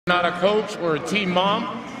Not a coach or a team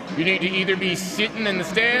mom, you need to either be sitting in the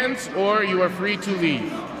stands or you are free to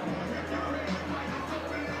leave.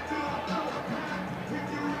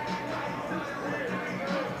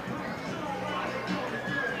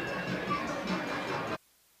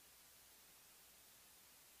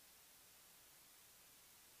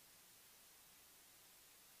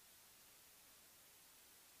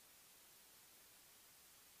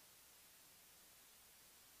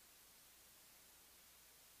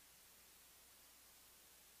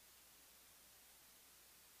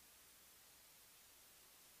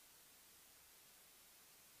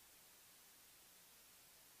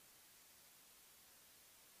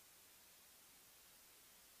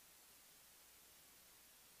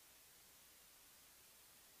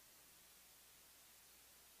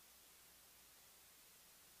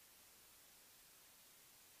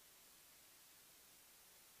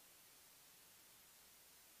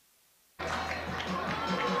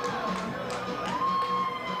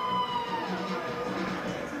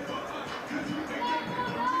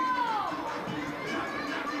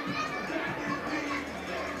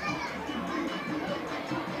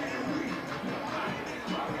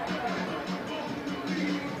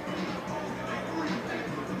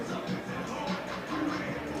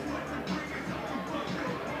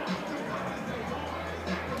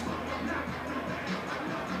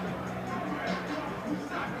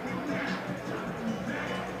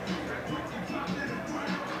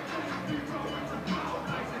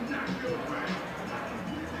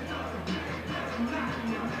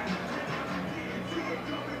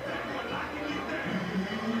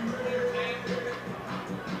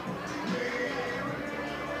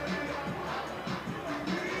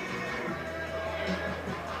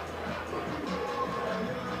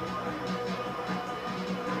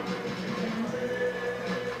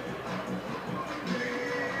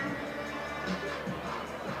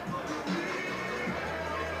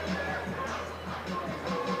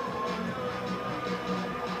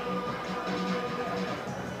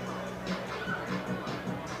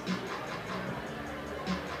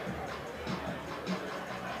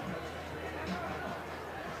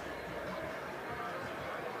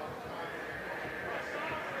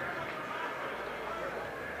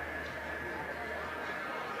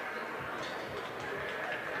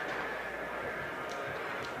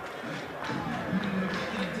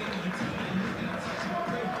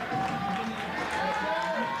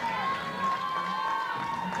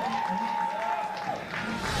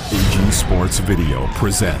 Sports Video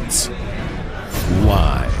presents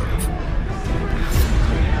live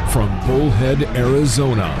from Bullhead,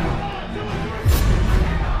 Arizona,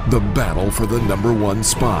 the battle for the #1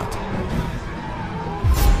 spot.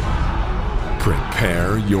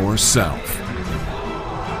 Prepare yourself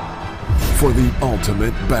for the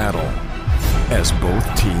ultimate battle as both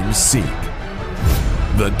teams seek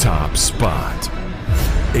the top spot.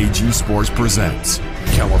 AG Sports presents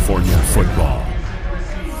California football.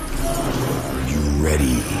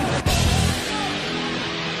 Ready.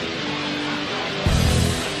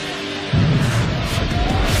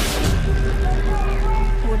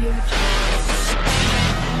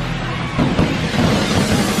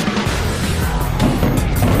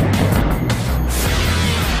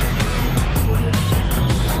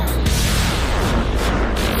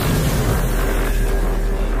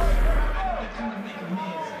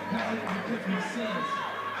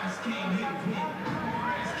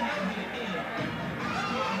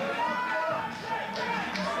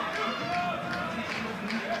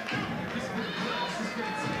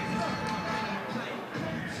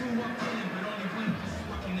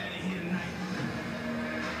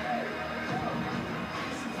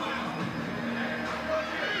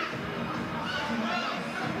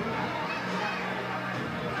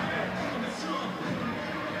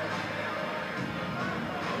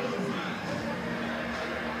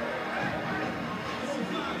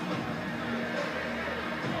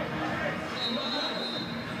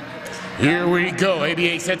 Here we go,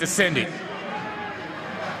 ABA set to send it.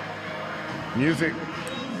 Music.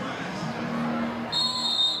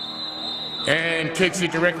 And kicks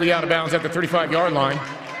it directly out of bounds at the 35-yard line.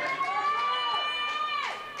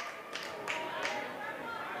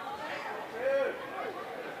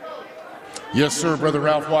 Yes, sir, Brother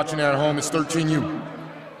Ralph, watching at home. It's 13U.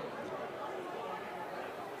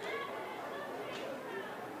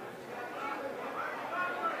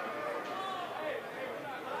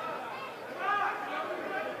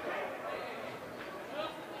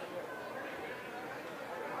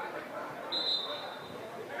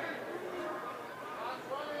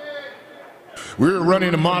 We're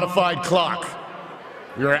running a modified clock.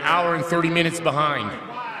 We're an hour and 30 minutes behind.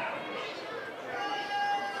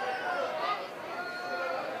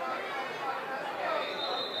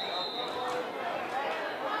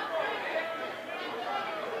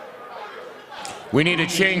 We need a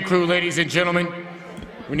chain crew, ladies and gentlemen.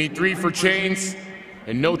 We need 3 for chains,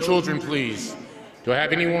 and no children, please. Do I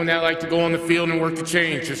have anyone that like to go on the field and work the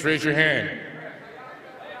chains? Just raise your hand.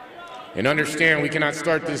 And understand, we cannot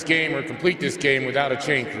start this game or complete this game without a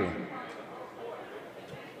chain crew.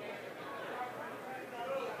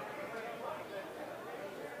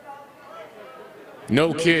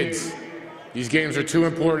 No kids. These games are too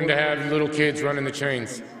important to have little kids running the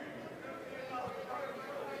chains.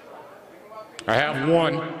 I have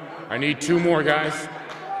 1. I need 2 more, guys.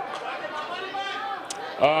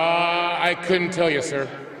 I couldn't tell you, sir.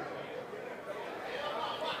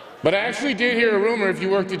 But I actually did hear a rumor if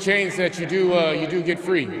you work the chains that you do get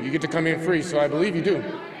free. You get to come in free, so I believe you do.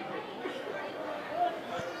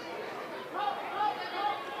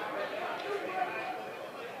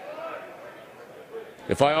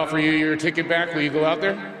 If I offer you your ticket back, will you go out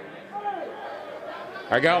there?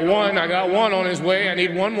 I got one on his way. I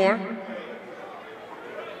need 1 more.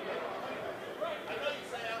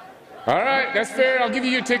 All right, that's fair. I'll give you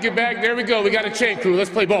your ticket back. There we go. We got a chain crew. Let's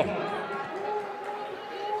play ball.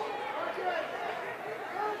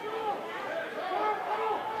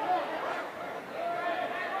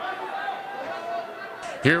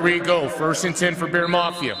 Here we go. 1st and 10 for Bear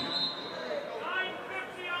Mafia.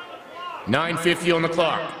 9:50 on the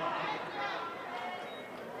clock.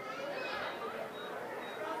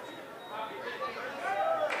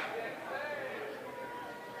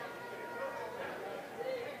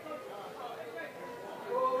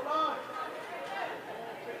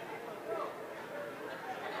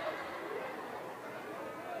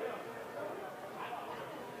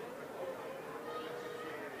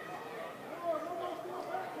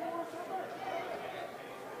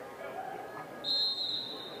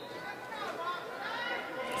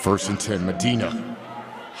 First and 10, Medina.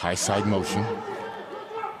 High side motion.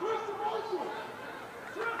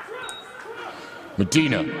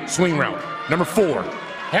 Medina, swing route. Number 4.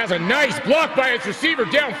 Has a nice block by his receiver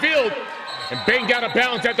downfield and banged out of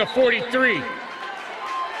bounds at the 43.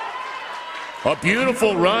 A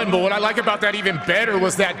beautiful run, but what I like about that even better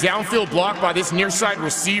was that downfield block by this near side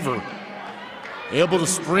receiver. Able to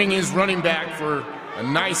spring his running back for a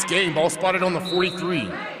nice gain. Ball spotted on the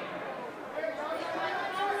 43.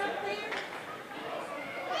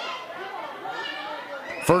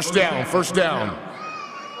 First down, first down.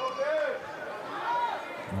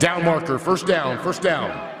 Down marker, first down, first down.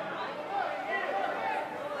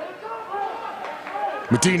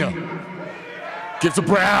 Medina gives to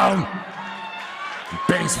Brown.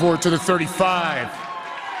 Bangs forward to the 35.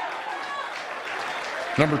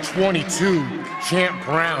 Number 22, Champ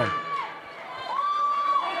Brown.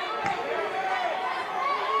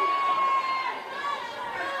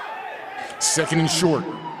 Second and short.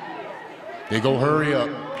 They go hurry up.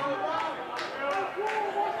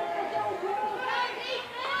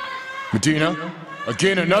 Medina,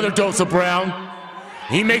 again another dose of Brown.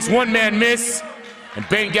 He makes one man miss and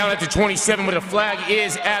banged down at the 27, but the flag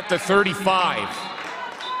is at the 35.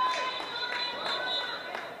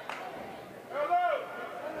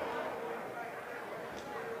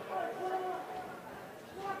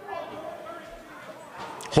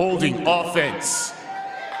 Holding offense.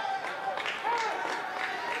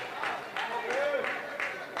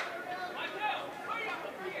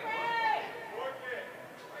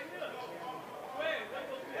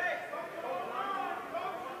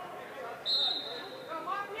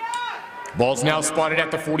 Ball's now spotted at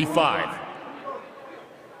the 45.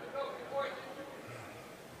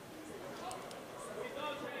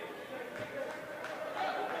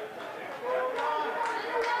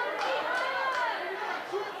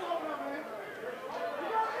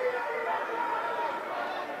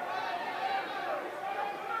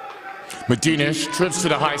 Medina trips to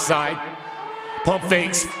the high side. Pump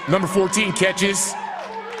fakes. Number 14 catches.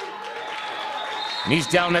 And he's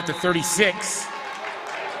down at the 36.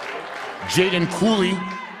 Jaden Cooley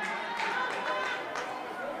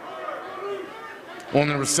on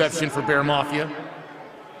the reception for Bear Mafia.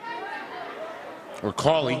 Or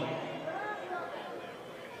Cali.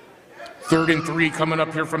 3rd and 3 coming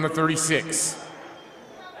up here from the 36.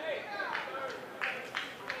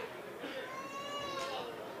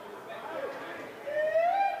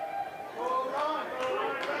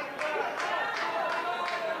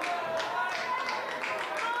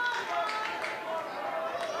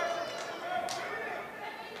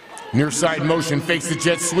 Near side motion, fakes the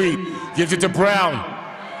jet sweep, gives it to Brown.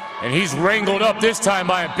 And he's wrangled up this time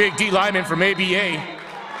by a big D lineman from ABA.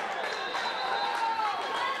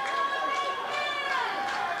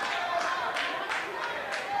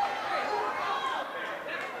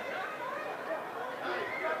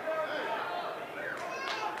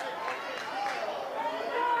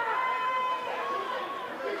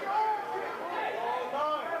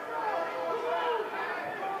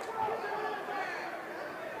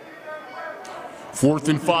 4th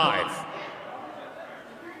and 5.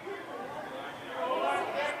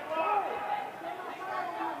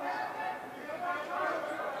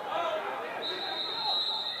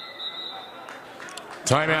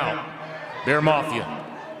 Timeout, Bear Mafia.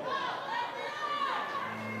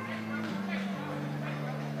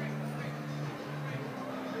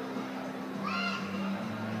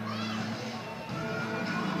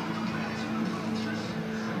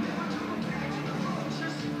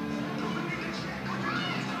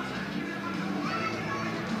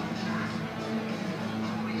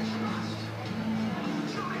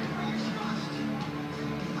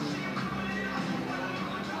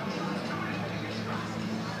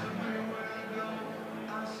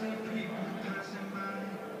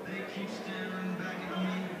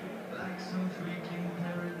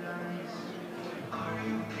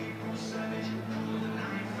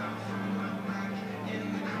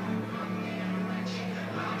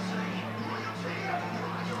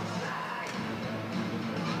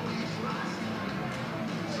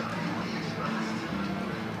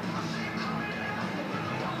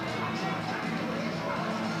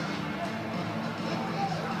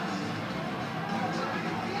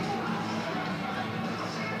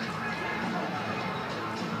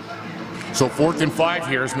 So 4th and 5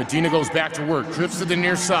 here as Medina goes back to work. Drifts to the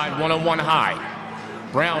near side, one-on-one high.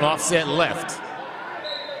 Brown offset left.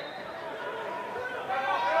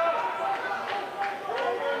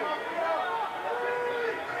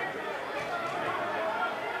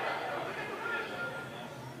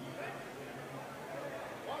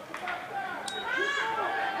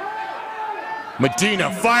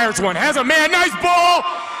 Medina fires one, has a man, nice ball!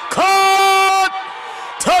 Caught!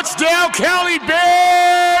 Touchdown, Cali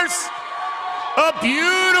Bears! A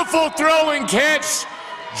beautiful throw and catch.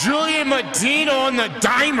 Julian Medina on the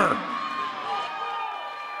dimer.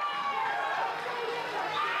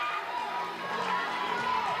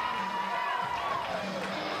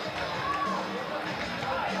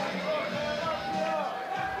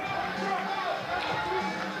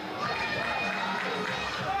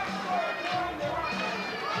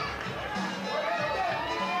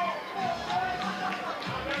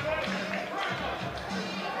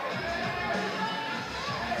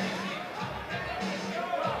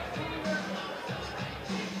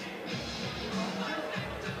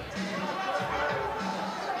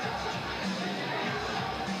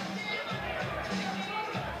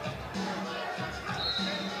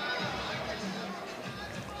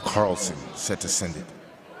 Carlson set to send it.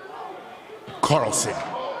 Carlson.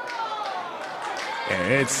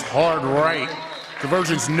 And it's hard right.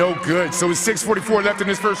 Conversion's no good. So it's 6:44 left in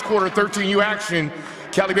this first quarter. 13U action.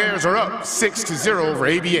 Cali Bears are up 6-0 over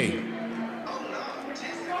ABA.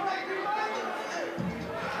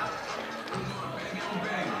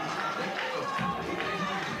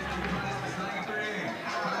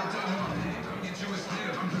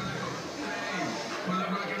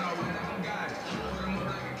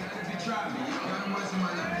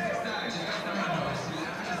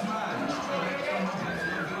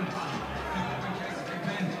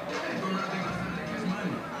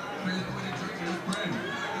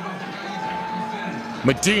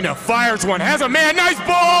 Medina fires one, has a man, nice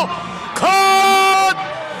ball!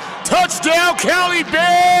 Caught! Touchdown, Cali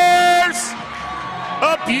Bears!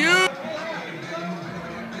 A beauty!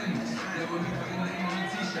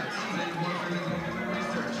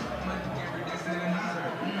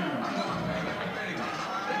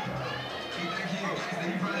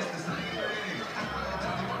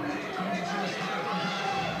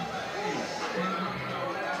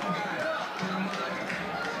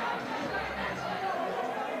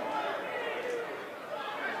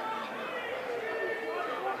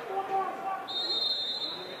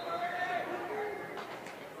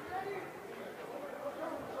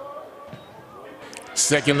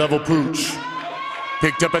 Second level pooch.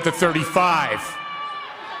 Picked up at the 35.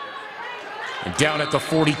 And down at the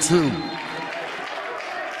 42.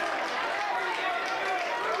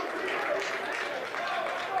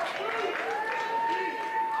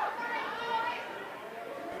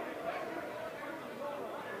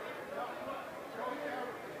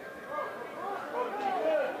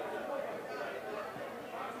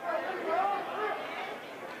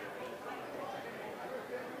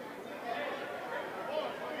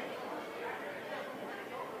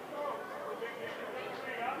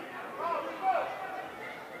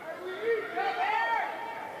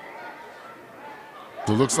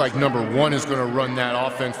 So it looks like number 1 is going to run that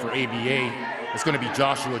offense for ABA. It's going to be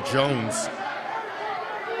Joshua Jones.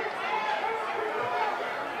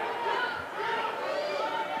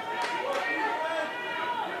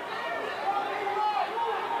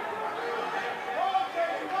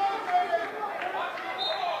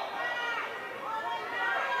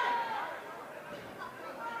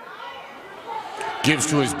 gives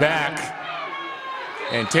to his back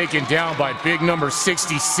and taken down by big number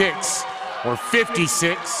 66 or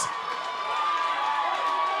 56.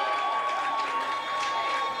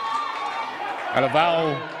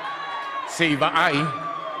 Alavao Seivai.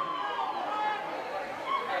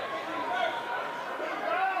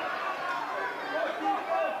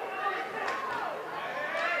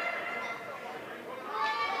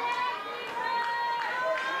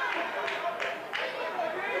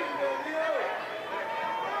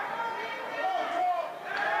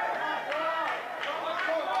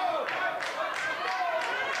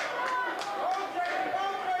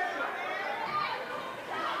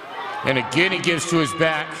 And again, he gives to his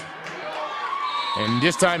back. And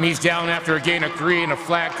this time he's down after a gain of 3, and a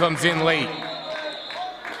flag comes in late.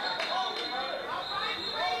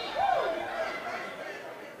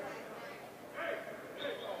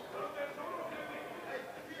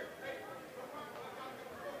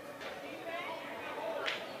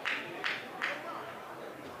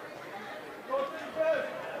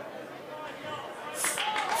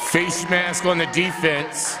 Face mask on the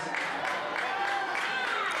defense.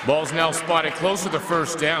 Ball's now spotted close to the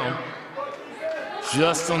first down,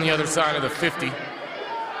 just on the other side of the 50.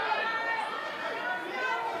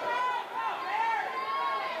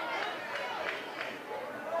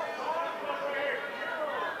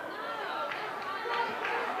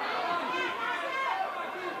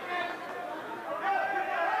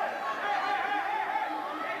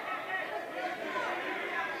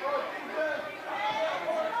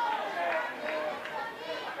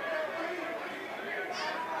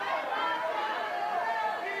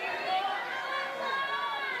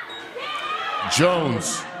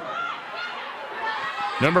 Jones,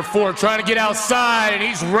 number 4, trying to get outside, and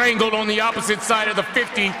he's wrangled on the opposite side of the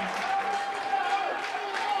 50.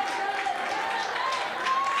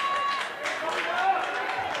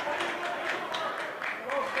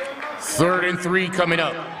 Third and 3 coming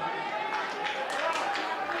up.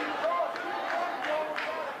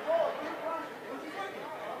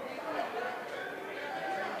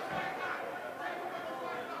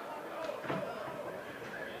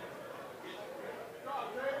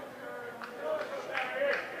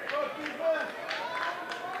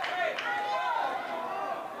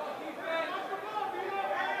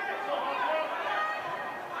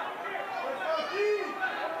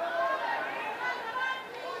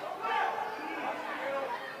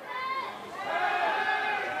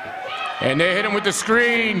 And they hit him with the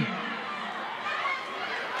screen.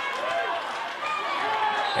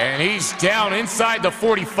 And he's down inside the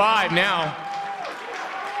 45 now.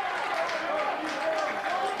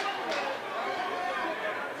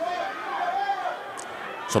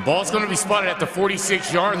 So ball's going to be spotted at the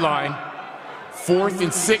 46-yard line. 4th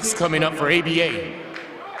and 6 coming up for ABA.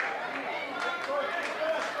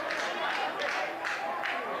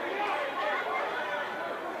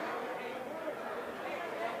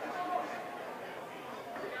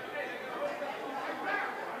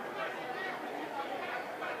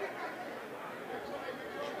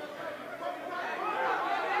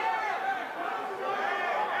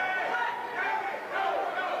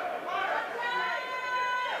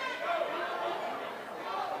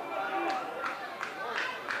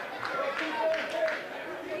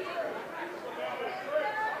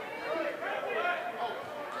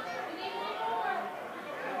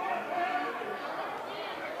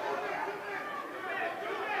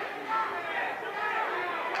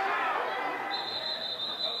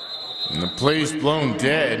 And the play's blown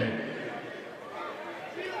dead.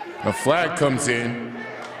 A flag comes in.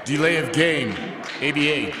 Delay of game,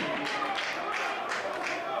 ABA.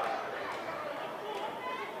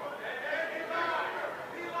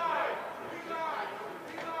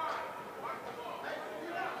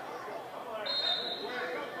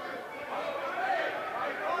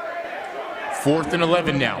 Fourth and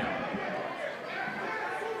 11 now.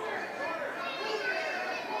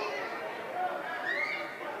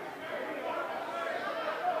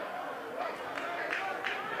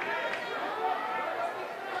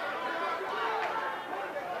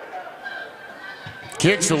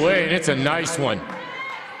 Kicks away, and it's a nice one.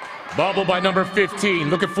 Bobble by number 15,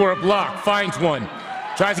 looking for a block, finds one.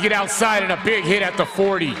 Tries to get outside, and a big hit at the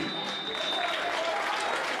 40.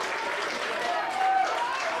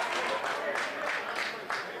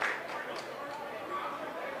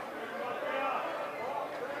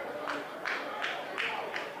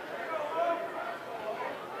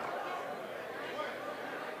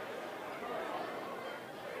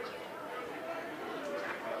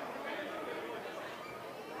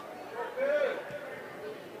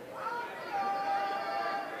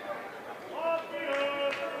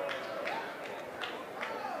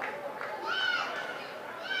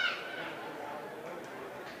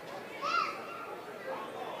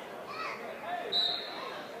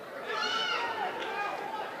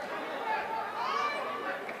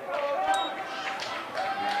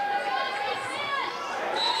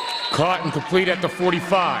 Caught and complete at the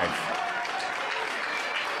 45.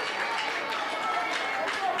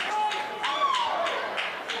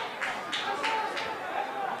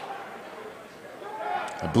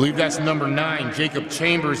 I believe that's number 9, Jacob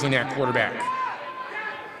Chambers, in that quarterback.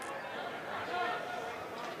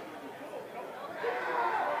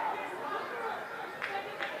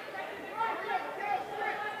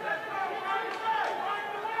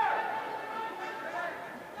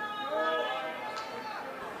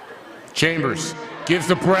 Chambers gives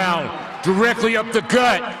to Brown, directly up the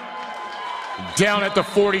gut. Down at the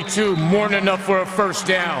 42, more than enough for a first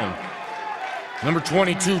down. Number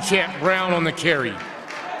 22, Champ Brown on the carry.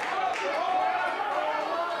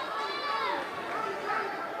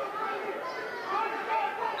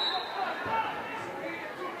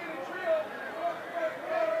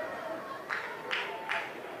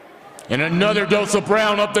 And another dose of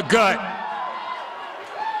Brown up the gut.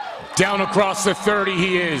 Down across the 30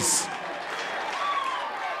 he is.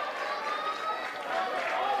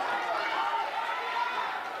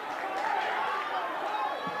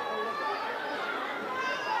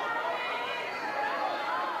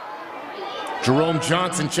 Jerome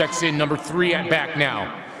Johnson checks in, number 3 at back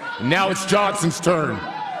now. And now it's Johnson's turn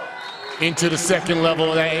into the second level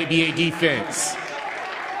of that ABA defense.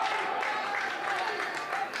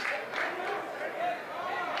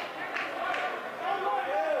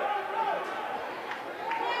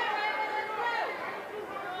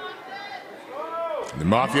 The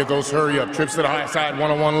Mafia goes hurry up, trips to the high side,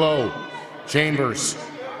 one-on-one low. Chambers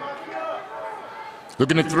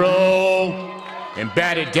looking to throw and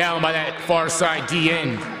batted down by that far side D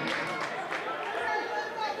end.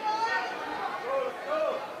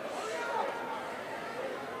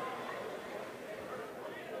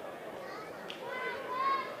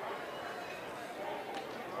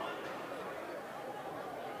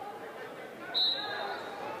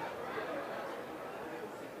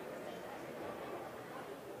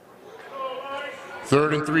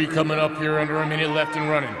 Third and 3 coming up here, under a minute left and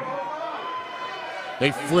running.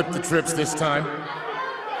 They flip the trips this time.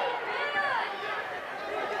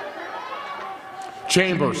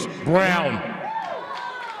 Chambers, Brown,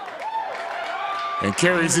 and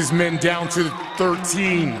carries his men down to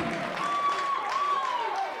 13.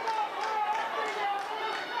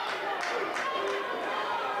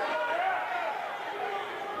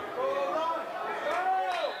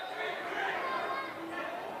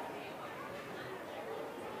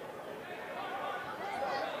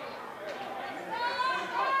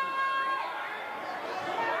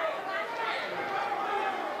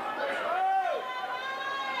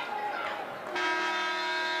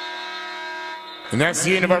 And that's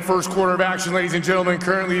the end of our first quarter of action, ladies and gentlemen.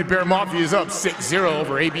 Currently, the Bear Mafia is up 6-0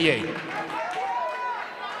 over ABA.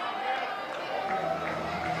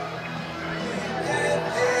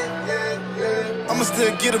 I'ma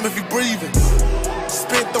still get him if he breathing.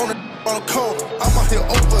 Spent on a coat, I'm out here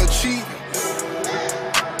overachieving.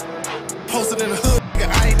 Posted in the hood,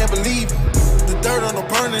 nigga, I ain't never leaving. The dirt on the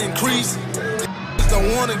burner increasing. Just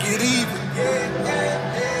don't wanna get even.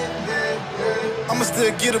 I'ma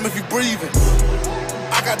still get him if he breathing.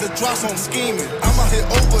 I got the drops on scheming. I'm out here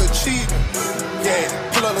overachieving. Yeah,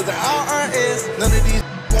 pull up to the IRS. None of these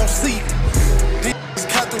won't see me. These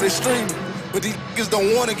cut through their streaming, but these niggas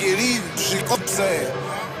don't wanna get even. Shit, I'm saying.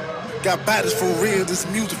 Got batters for real. This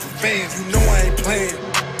music for fans. You know I ain't playing.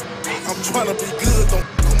 I'm trying to be good. Don't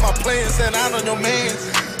with my plans. Set out on your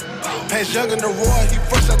mans. Pass Young and the Roy. He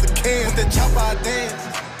fresh out the can. With that chopper I dance.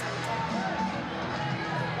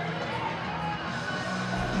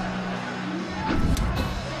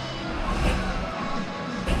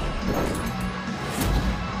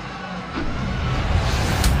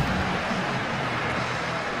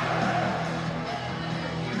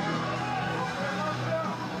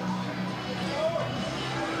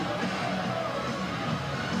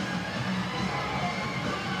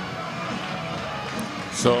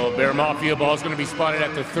 So Bear Mafia ball is going to be spotted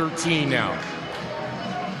at the 13 now.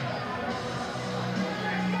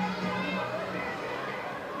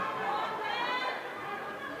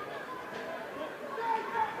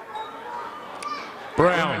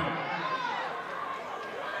 Brown.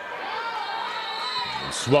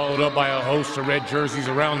 Swallowed up by a host of red jerseys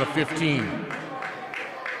around the 15.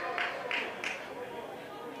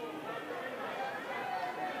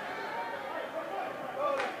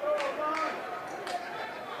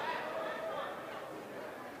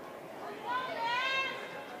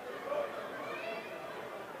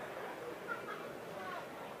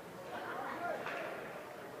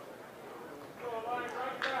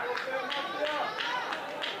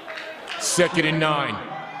 Second and 9.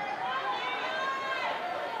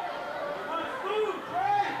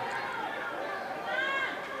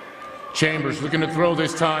 Chambers looking to throw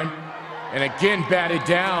this time, and again batted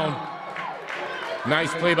down.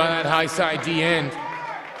 Nice play by that high side D end.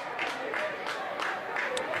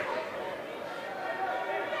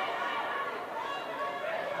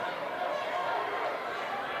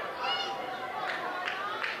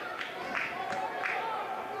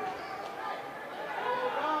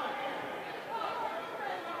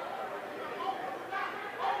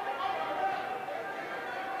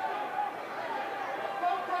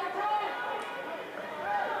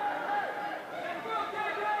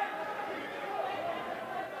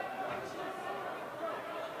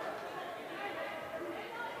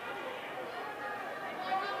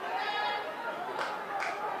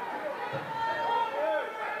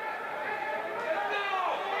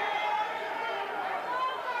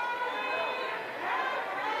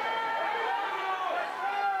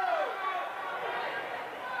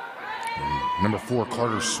 Number 4,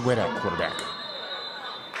 Carter Sweat at quarterback.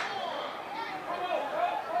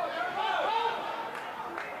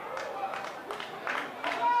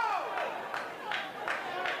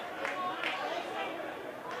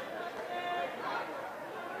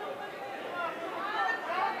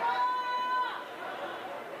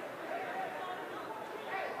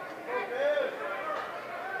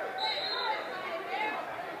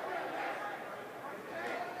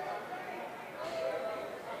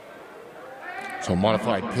 So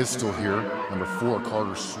modified pistol here. Number 4,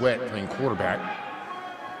 Carter Sweat playing quarterback.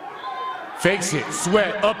 Fakes it,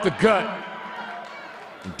 Sweat up the gut.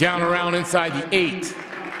 Down around inside the 8.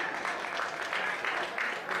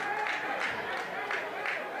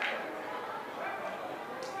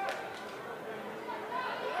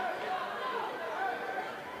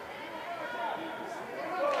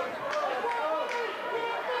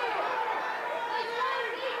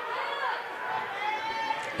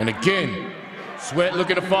 And again, Sweat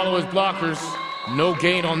looking to follow his blockers. No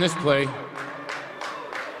gain on this play.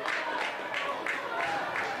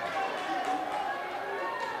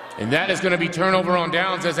 And that is going to be turnover on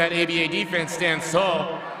downs as that ABA defense stands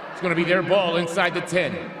tall. It's going to be their ball inside the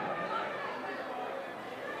 10.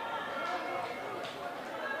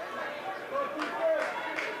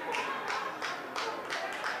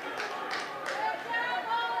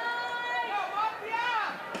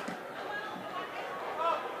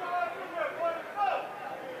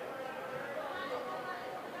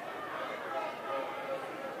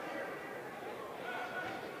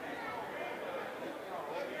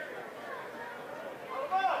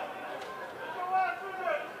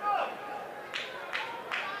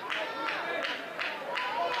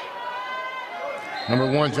 Number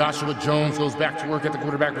 1, Joshua Jones goes back to work at the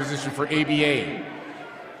quarterback position for ABA.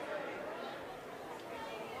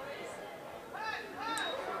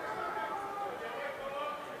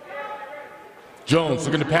 Jones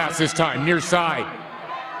looking to pass this time, near side.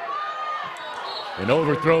 And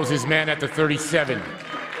overthrows his man at the 37.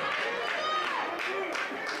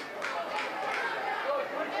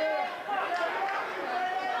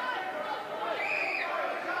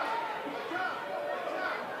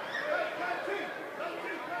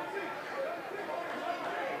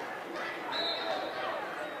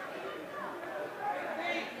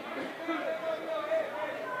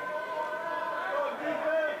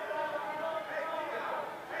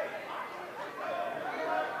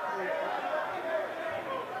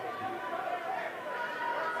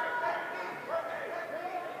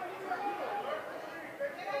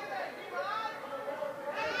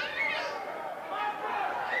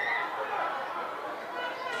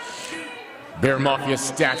 Bear Mafia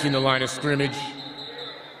stacking the line of scrimmage.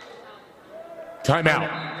 Timeout,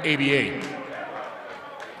 ABA.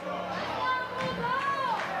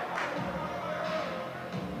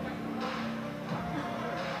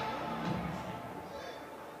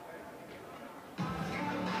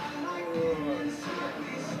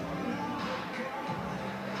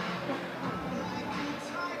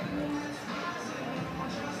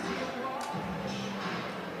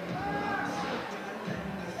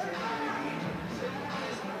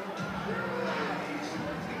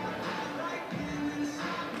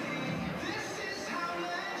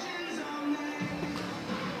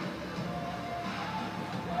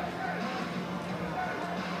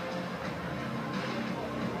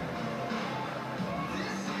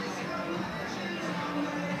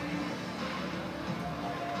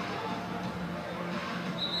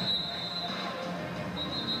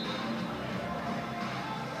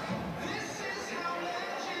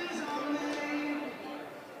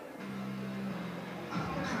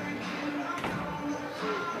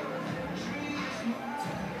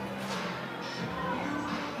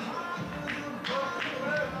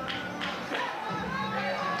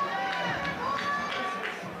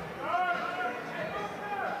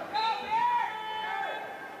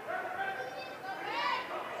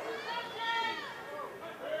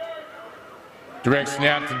 Direct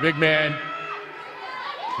snap to the big man.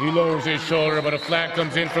 He lowers his shoulder, but a flat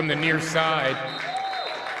comes in from the near side.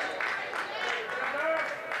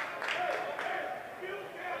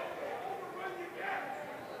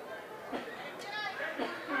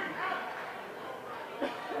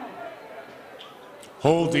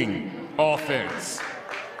 Holding offense.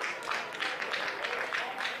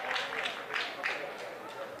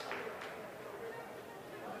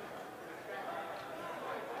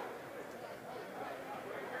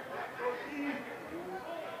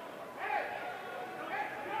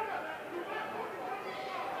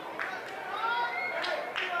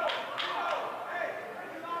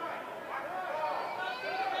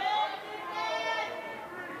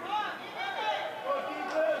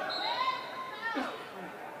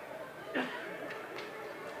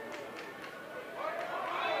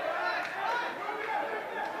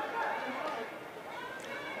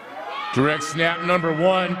 Direct snap number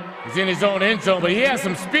 1 is in his own end zone, but he has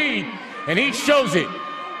some speed, and he shows it.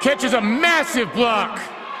 Catches a massive block.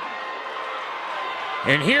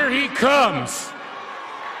 And here he comes.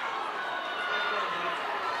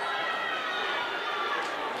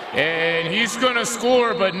 And he's gonna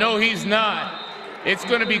score, but no, he's not. It's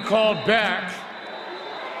gonna be called back.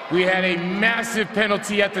 We had a massive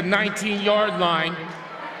penalty at the 19-yard line.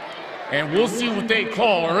 And we'll see what they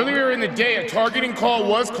call. Earlier in the day, a targeting call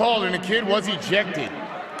was called and a kid was ejected.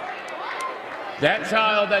 That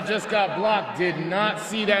child that just got blocked did not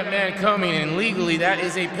see that man coming, and legally that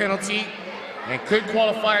is a penalty and could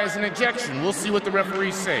qualify as an ejection. We'll see what the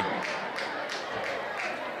referees say.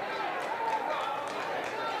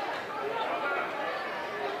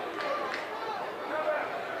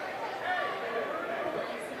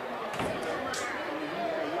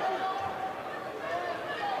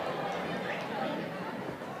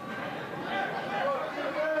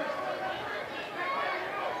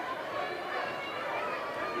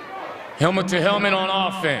 Helmet to helmet on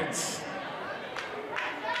offense.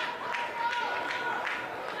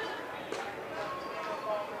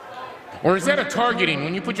 Or is that a targeting?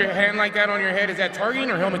 When you put your hand like that on your head, is that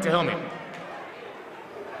targeting or helmet to helmet?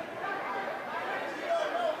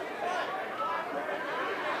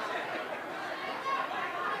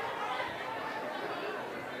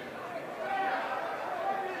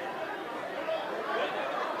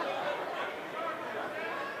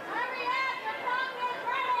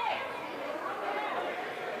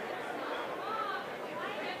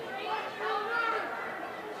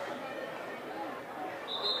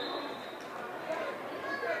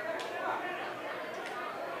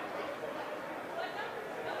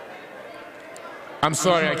 I'm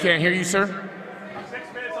sorry, I can't hear you, sir.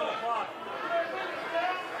 6 minutes on the clock.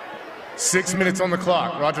 6 minutes on the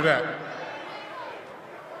clock, roger that.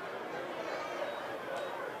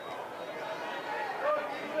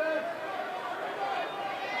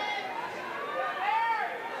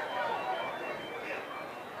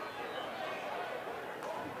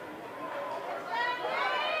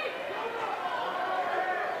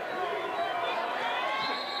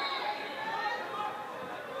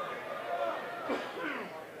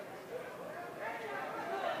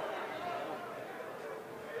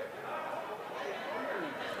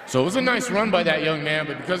 So it was a nice run by that young man,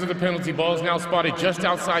 but because of the penalty, ball is now spotted just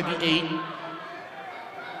outside the 8.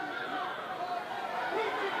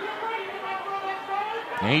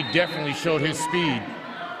 And he definitely showed his speed.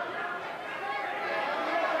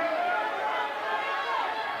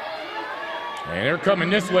 And they're coming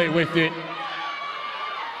this way with it.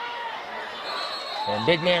 And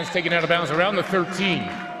big man's taken out of bounds around the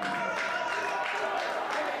 13.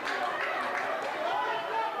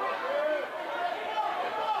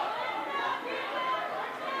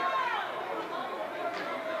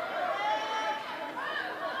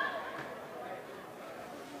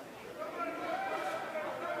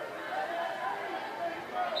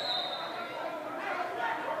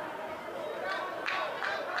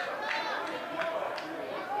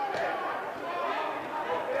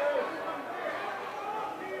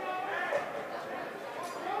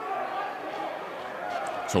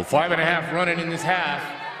 So 5.5 running in this half.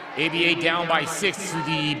 ABA down by 6 to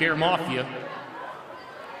the Bear Mafia.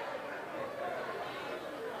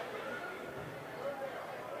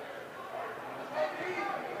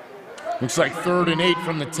 Looks like 3rd and 8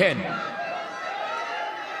 from the 10.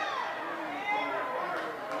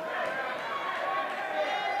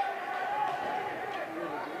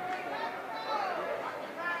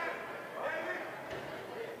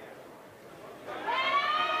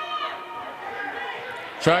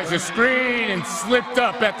 Tries to screen and slipped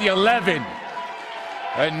up at the 11.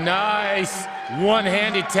 A nice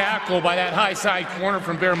one-handed tackle by that high side corner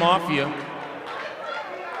from Bear Mafia.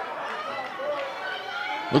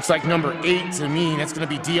 Looks like number 8 to me. That's going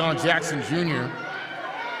to be Deion Jackson Jr.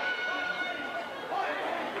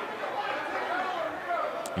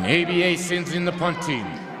 And ABA sends in the punt team.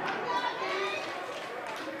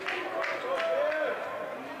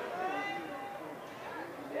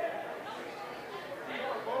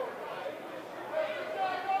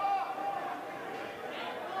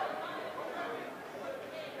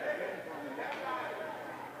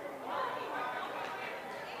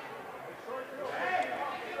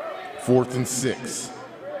 Fourth and 6.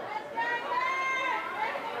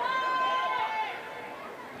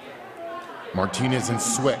 Martinez and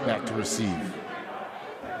Sweat back to receive.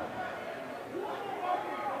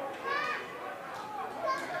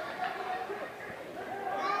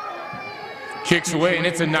 Kicks away, and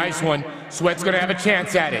it's a nice one. Sweat's gonna have a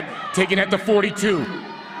chance at it. Taken at the 42.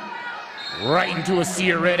 Right into a sea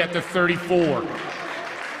of red at the 34.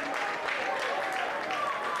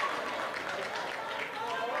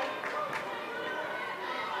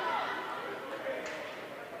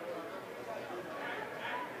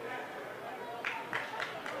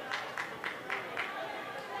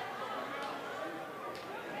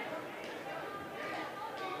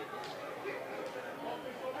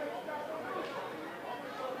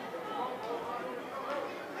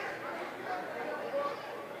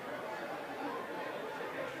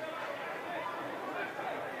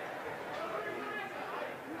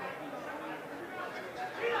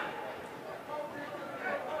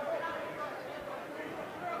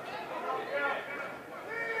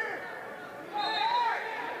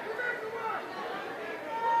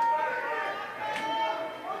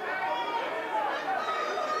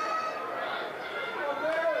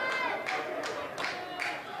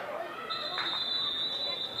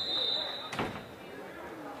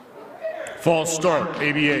 False start,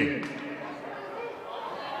 ABA.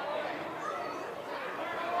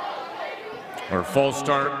 Or false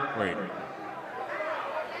start, wait.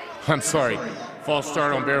 I'm sorry, false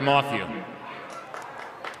start on Bear Mafia.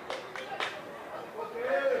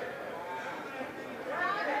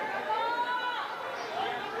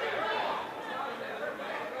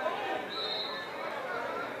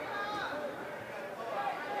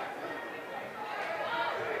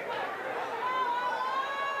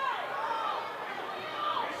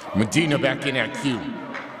 Medina back in at Q.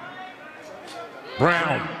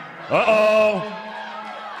 Brown. Uh-oh.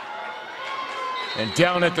 And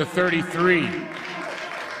down at the 33.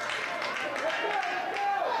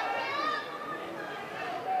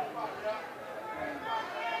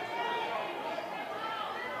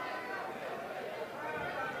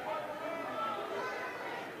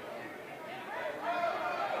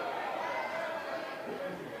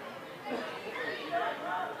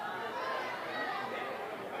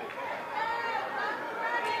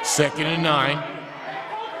 Second and 9.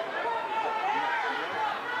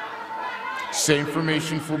 Same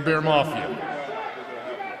formation for Bear Mafia.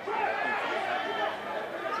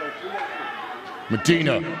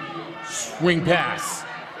 Medina, swing pass.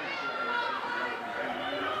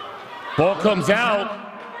 Ball comes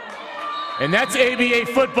out, and that's ABA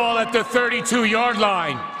football at the 32-yard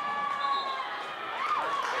line.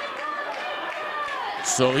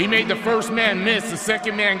 So he made the first man miss, the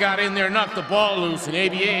second man got in there, knocked the ball loose, and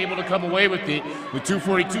ABA able to come away with it with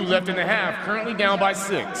 2:42 left in the half, currently down by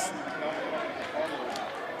 6.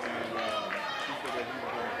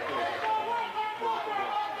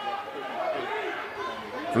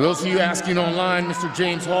 For those of you asking online, Mr.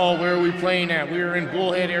 James Hall, where are we playing at? We are in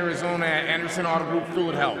Bullhead, Arizona at Anderson Auto Group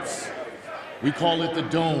Fluid House. We call it the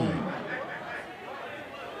Dome.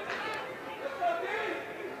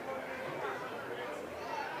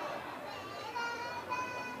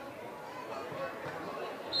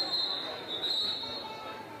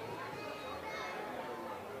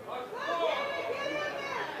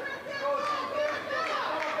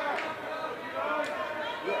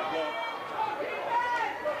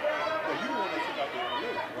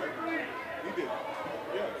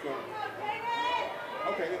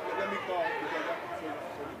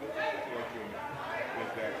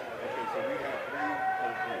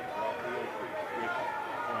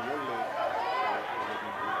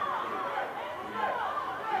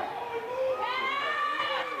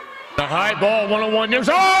 The high ball, 101 yards.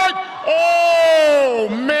 Oh,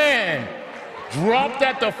 man. Dropped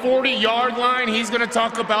at the 40-yard line. He's going to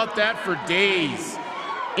talk about that for days.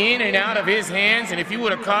 In and out of his hands, and if he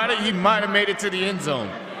would have caught it, he might have made it to the end zone.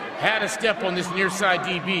 Had a step on this near side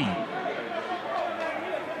DB.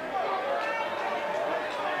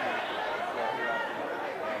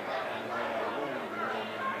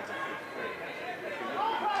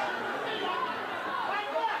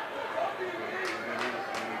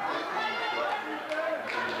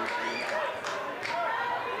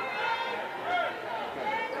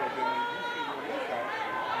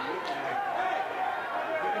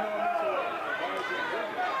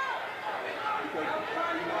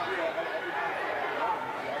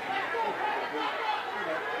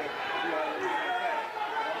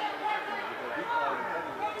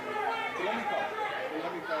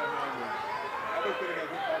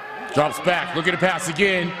 Drops back, looking to pass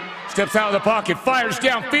again. Steps out of the pocket, fires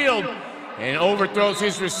downfield, and overthrows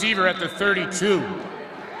his receiver at the 32.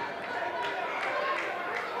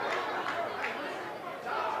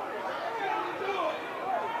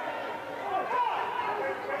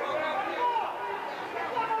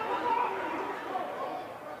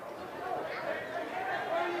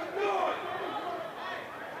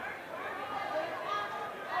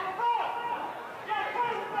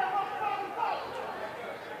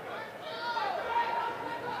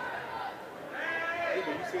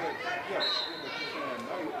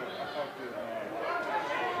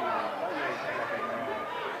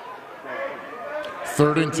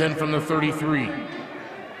 Third and 10 from the 33.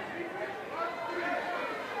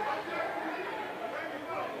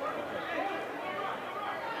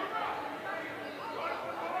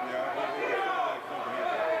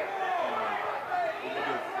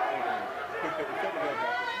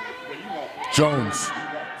 Jones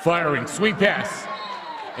firing, swing pass,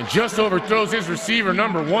 and just overthrows his receiver,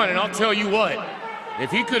 number 1. And I'll tell you what, if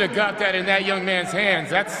he could have got that in that young man's hands,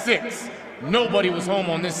 that's 6. Nobody was home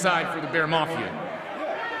on this side for the Bear Mafia.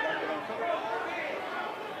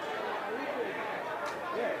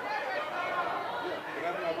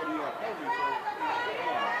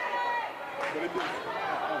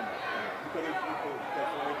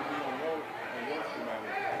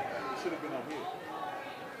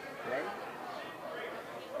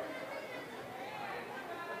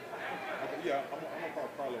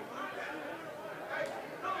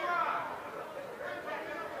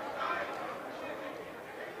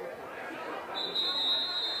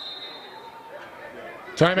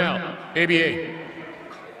 Timeout, ABA.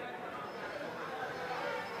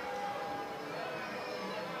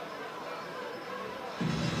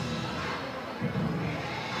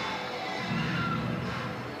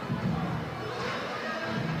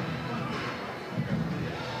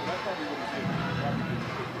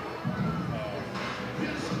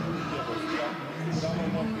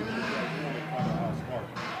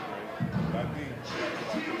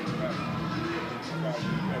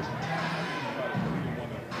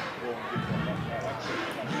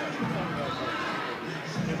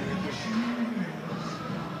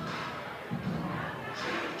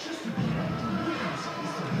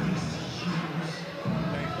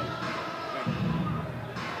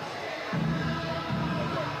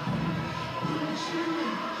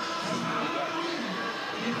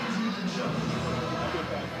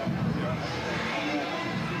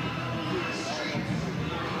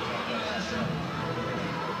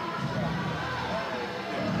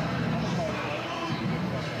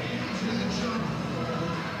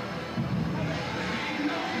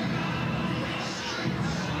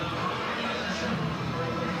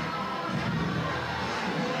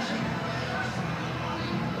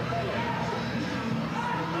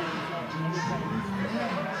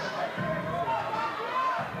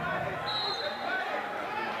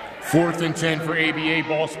 Fourth and 10 for ABA,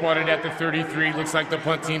 ball spotted at the 33. Looks like the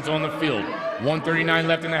punt team's on the field. 1:39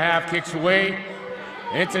 left in the half, kicks away,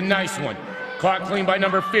 and it's a nice one. Caught clean by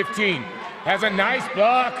number 15. Has a nice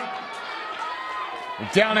block.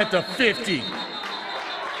 Down at the 50.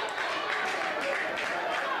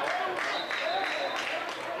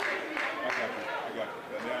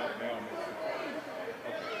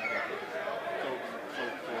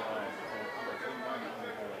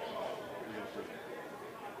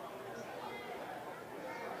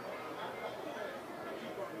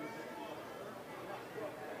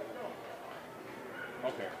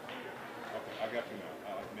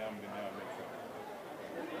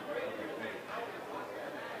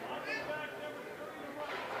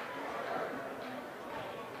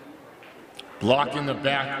 Block in the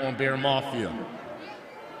back on Bear Mafia.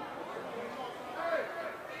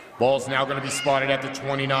 Ball's now going to be spotted at the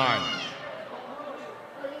 29.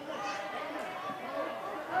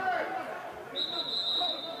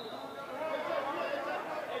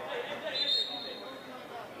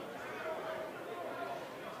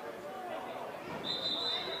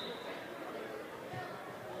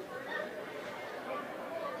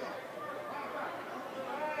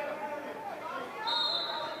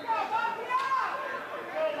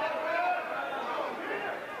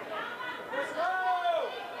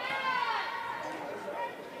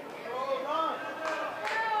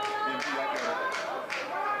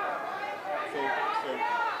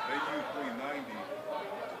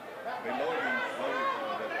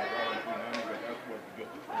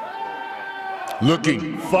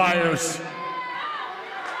 Looking, fires,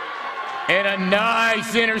 and a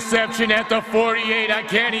nice interception at the 48. I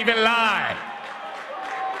can't even lie.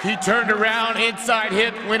 He turned around, inside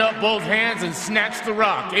hip, went up both hands and snatched the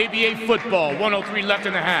rock. ABA football, 103 left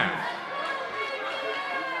in the half.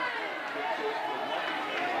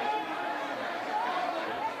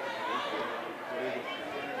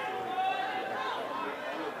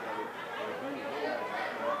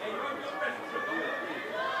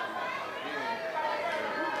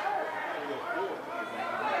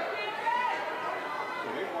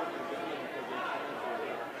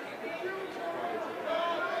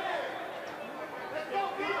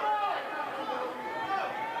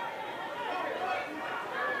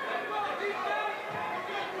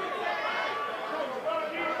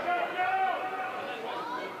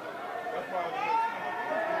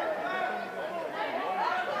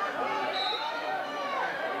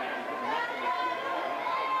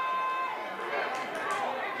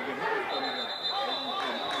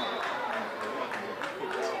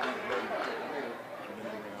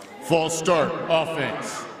 False start,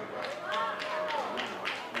 offense.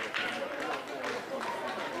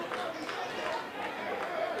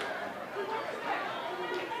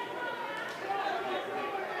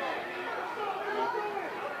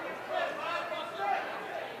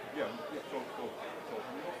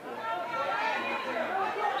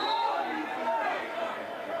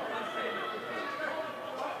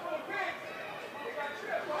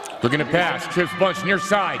 Looking to pass, trips bunch near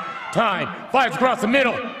side. Time, fires across the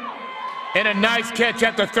middle. And a nice catch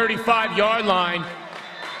at the 35-yard line.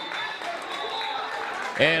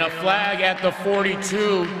 And a flag at the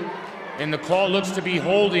 42. And the call looks to be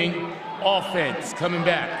holding. Offense coming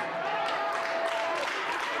back.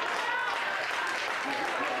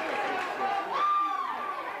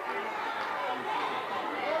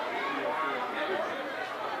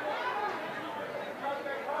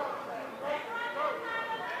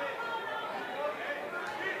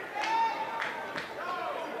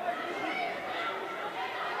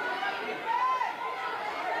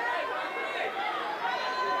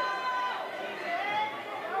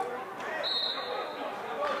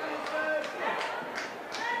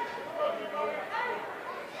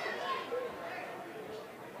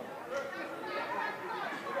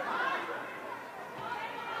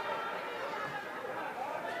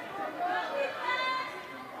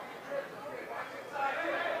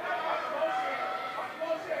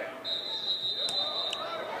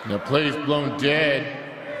 The play's blown dead.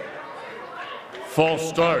 False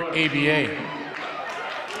start, ABA.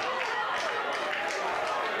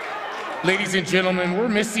 Ladies and gentlemen, we're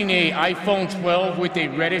missing a iPhone 12 with a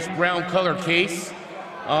reddish-brown color case.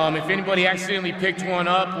 If anybody accidentally picked one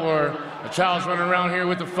up or a child's running around here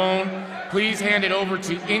with a phone, please hand it over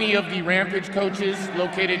to any of the Rampage coaches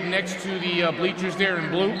located next to the bleachers there in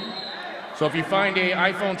blue. So if you find a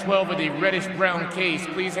iPhone 12 with a reddish-brown case,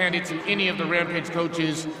 please hand it to any of the Rampage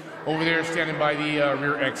coaches over there standing by the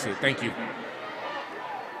rear exit. Thank you.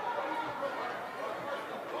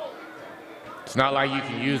 It's not like you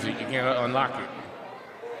can use it. You can't unlock it.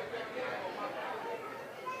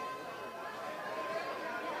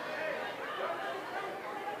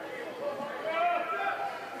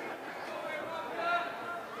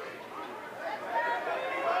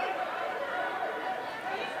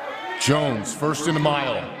 Jones, first in the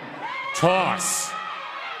mile. Toss.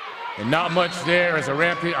 And not much there as a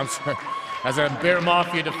Bear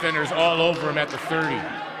Mafia defenders all over him at the 30.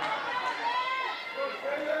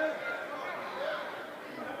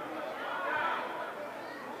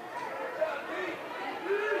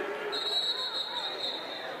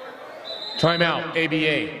 Timeout,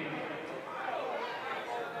 ABA.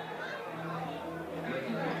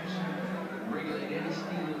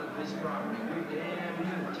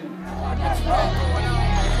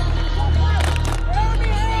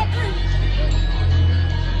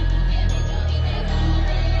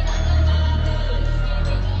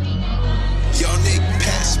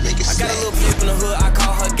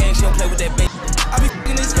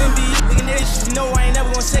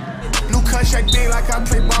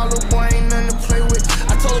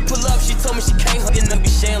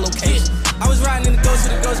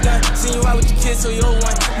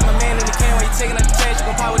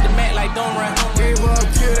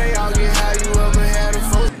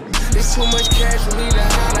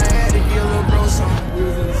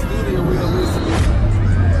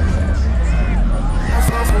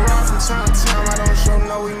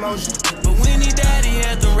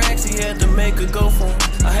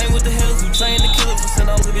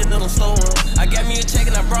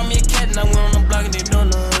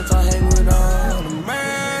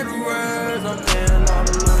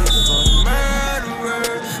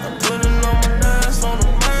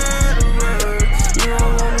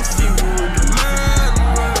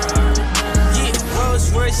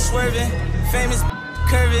 famous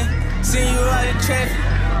curvy. Seen you out in traffic,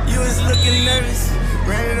 you was looking nervous.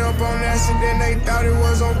 Ran it up on accident, they thought it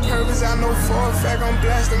was on purpose. I know for a fact I'm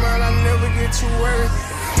blasting mine, I never get too worried.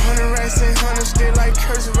 100 racks and 100 still like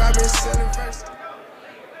cursive, I been selling verses.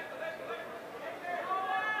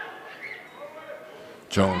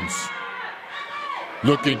 Jones.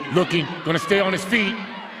 Looking, gonna stay on his feet.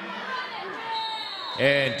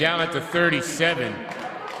 And down at the 37.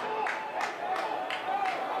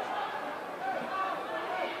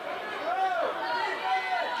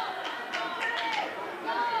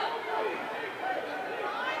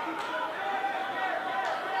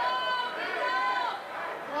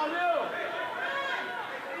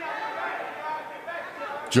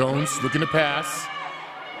 Jones looking to pass.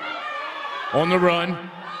 On the run.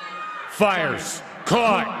 Fires.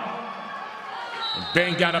 Caught. And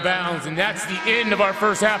banged out of bounds. And that's the end of our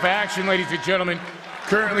first half of action, ladies and gentlemen.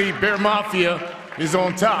 Currently, Bear Mafia is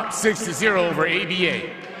on top, 6-0 over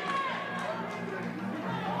ABA.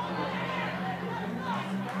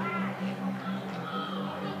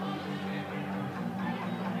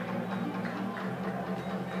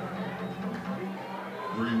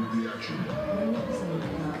 Bring the action.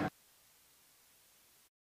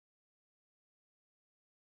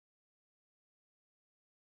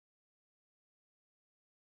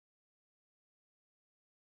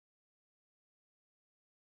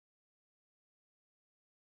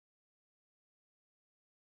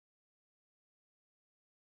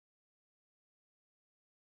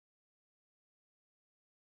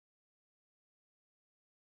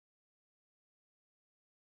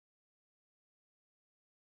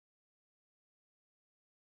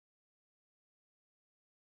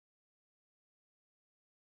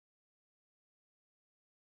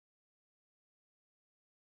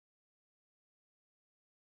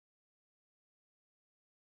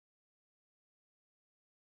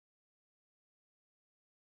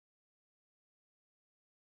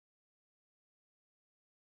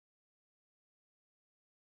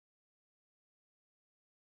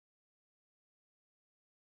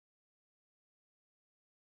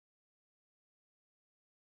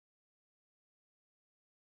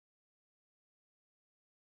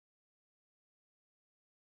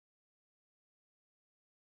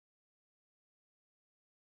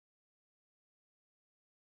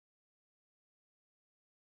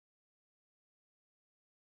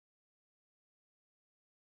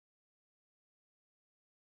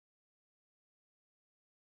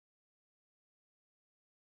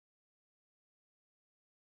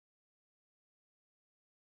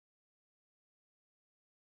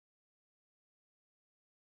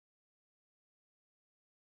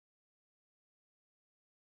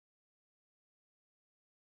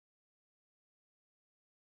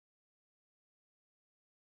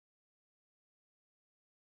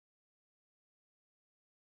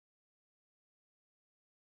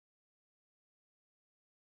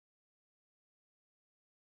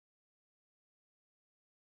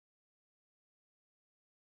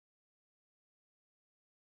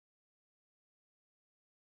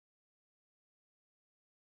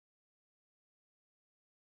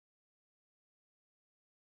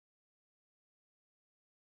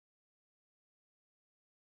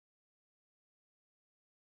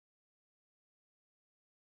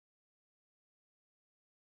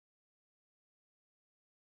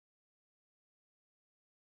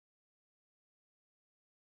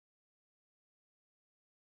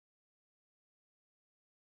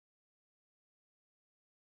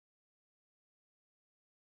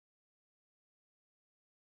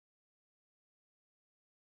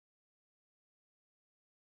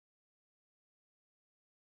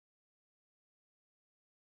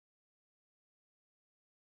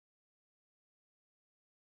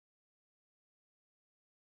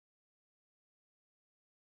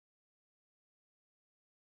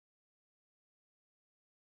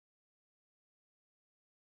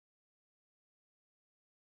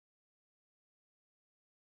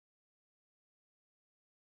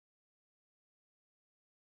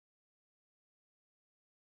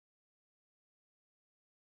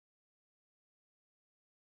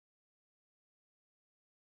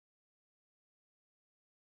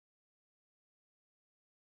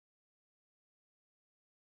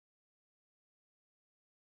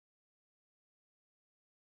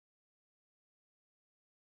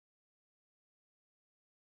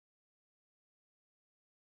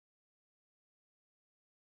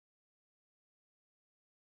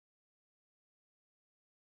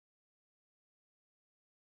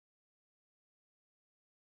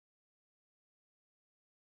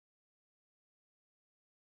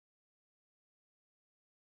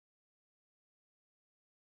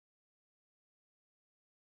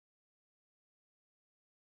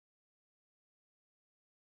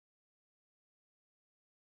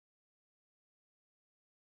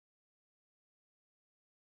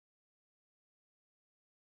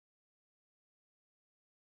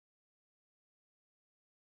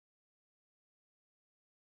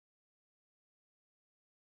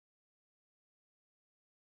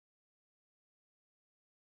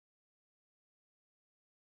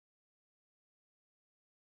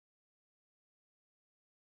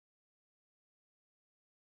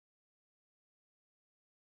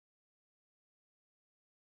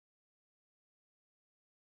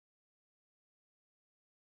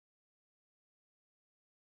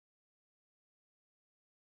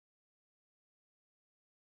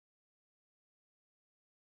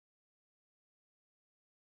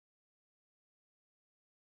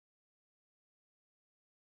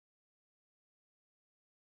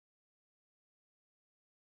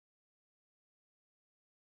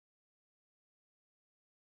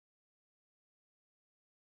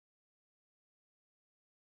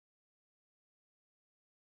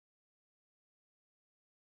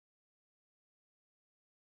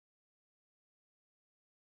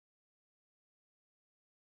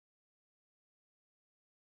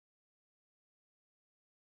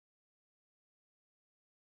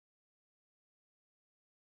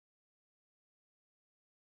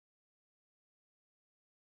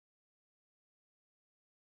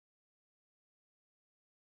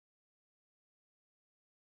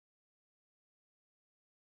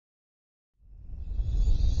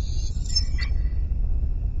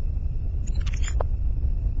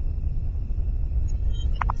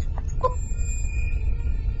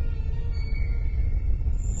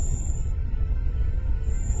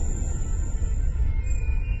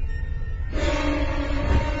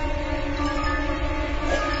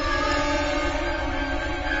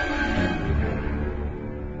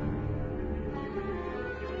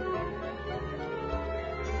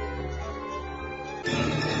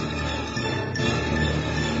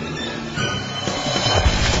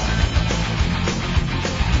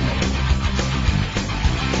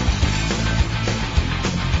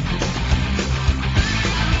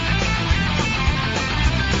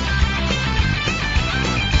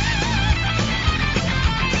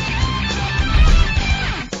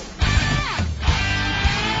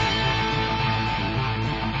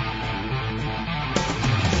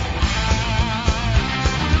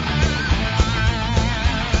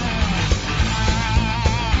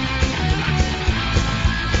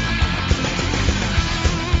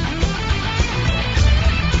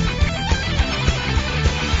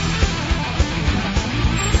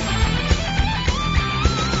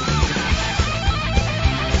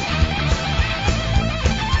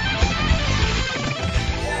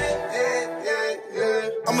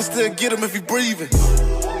 get him if he breathing.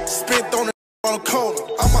 Spent on the corner,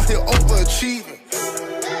 I'm out here overachieving.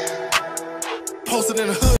 Posted in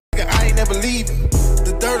the hood, nigga, I ain't never leaving.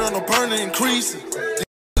 The dirt on the burner increasing.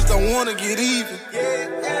 These don't wanna get even.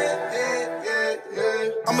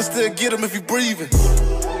 I'ma still get him if he breathing.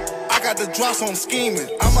 I got the drops on scheming.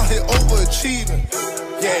 I'm out here overachieving.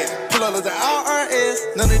 Yeah, pull up the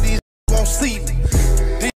IRS, none of these won't see me.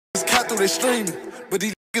 These cut through they streaming, but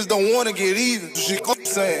these niggas don't wanna get even. Shit, I'm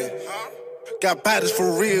saying. Got battles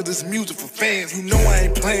for real, this music for fans. You know I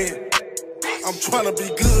ain't playing. I'm trying to be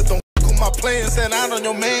good, don't f with my plans. Stand out on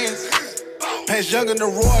your mans. Pass younger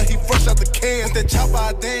than Roy, he fresh out the cans. That chopper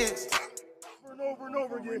I dance. Over and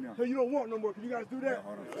over again, so you don't want no more. Can you guys do that?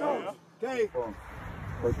 No. Okay.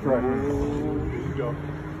 Let's try. Here you go.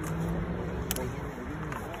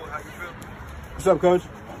 What's up, Coach?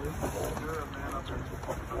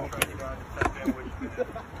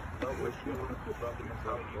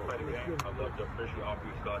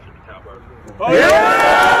 Oh, yeah!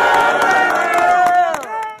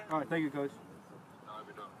 All right, thank you, Coach.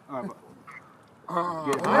 All right,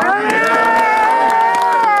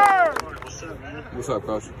 what's up,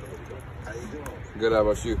 Coach? How you doing? Good, how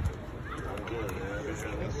about you? I'm good, man.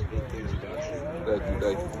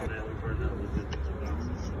 Thank you.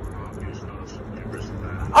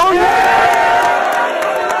 Oh, yeah!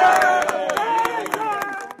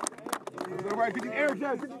 All right, get the air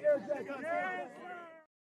jack.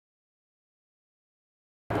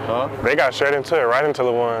 Huh? They got straight into it, right into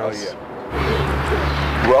the ones. Oh,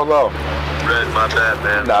 yeah. Well, no. Red, my bad,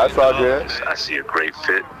 man. Nah, it's all good. I see a great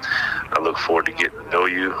fit. I look forward to getting to know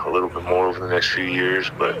you a little bit more over the next few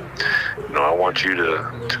years, but you know, I want you to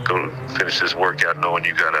go finish this workout knowing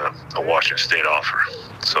you got a Washington State offer.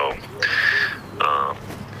 So I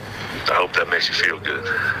hope that makes you feel good.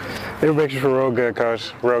 It makes you feel real good,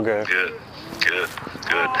 Coach. Real good. Good.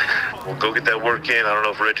 We'll go get that work in. I don't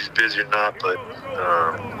know if Reggie's busy or not, but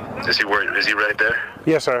is he right there?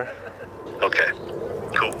 Yes, sir. Okay.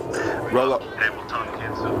 Cool. Roll up. Hey, we'll talk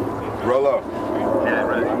again soon. Roll up. Yeah,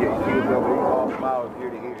 right. He was over here all smiles ear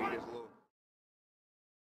to ear. He gets a little.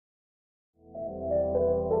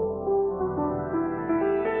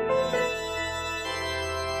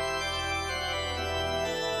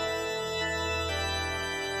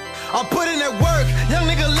 I'm putting that work, young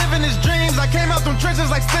nigga living his dreams. I came out them trenches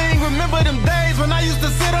like Sting. Remember them days when I used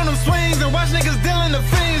to sit on them swings and watch niggas dealing the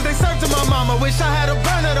fiends. They served to my mama, wish I had a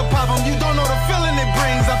burner to pop them. You don't know the feeling it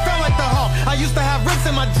brings. I felt like the Hawk. I used to have rips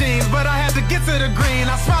in my jeans, but I had to get to the green.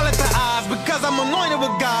 I smile at the eyes because I'm anointed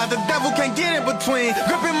with God. The devil can't get in between.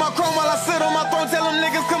 Gripping my chrome while I sit on my throne. Tell them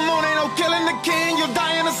niggas, come on, ain't no killing the king. You'll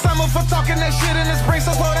die in the summer for talking that shit in the spring.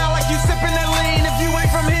 So slow down like you sipping that lean. If you ain't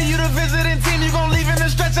from here, you the visiting team. You gon' leave in the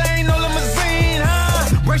stretcher, ain't no limousine,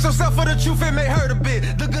 huh? Brace yourself for the truth, it may hurt a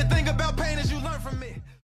bit. The good thing about pain is you learn from it.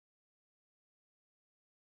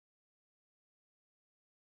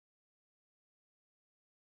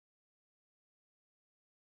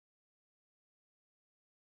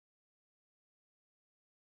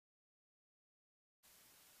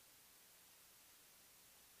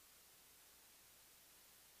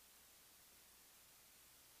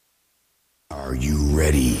 Are you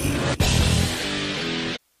ready?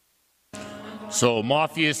 So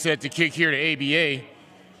Mafia is set to kick here to ABA.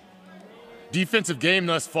 Defensive game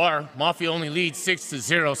thus far. Mafia only leads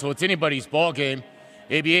 6-0, so it's anybody's ball game.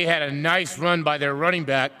 ABA had a nice run by their running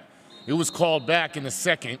back. It was called back in the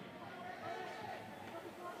second.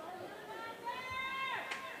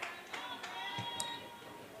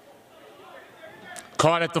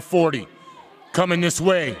 Caught at the 40. Coming this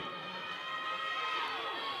way.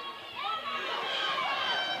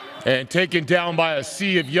 And taken down by a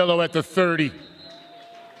sea of yellow at the 30.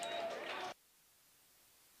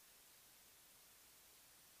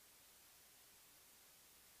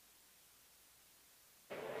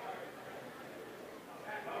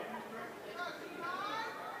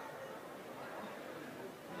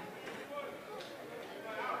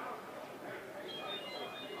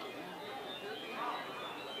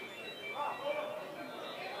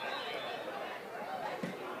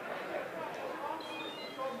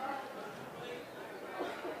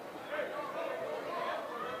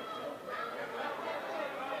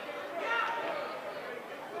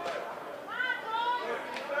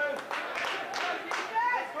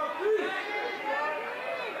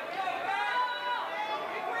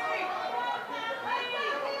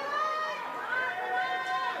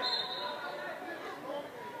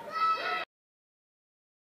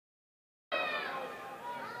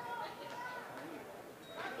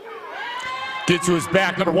 Get to his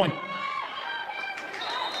back, number 1.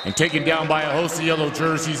 And taken down by a host of yellow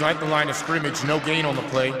jerseys at the line of scrimmage. No gain on the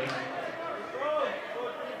play.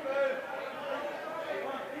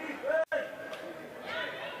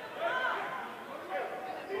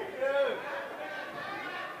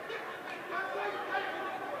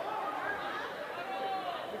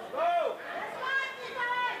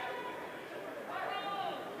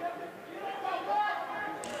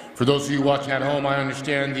 For those of you watching at home, I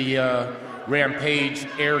understand the Rampage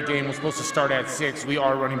Air game was supposed to start at 6. We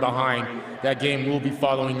are running behind. That game will be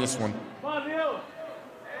following this one.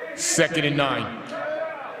 2nd and 9.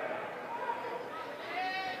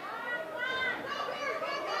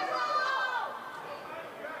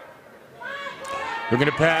 They're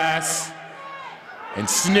gonna pass and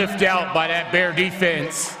sniffed out by that Bear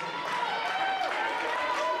defense.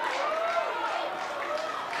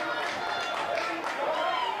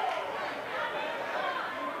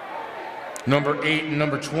 Number 8 and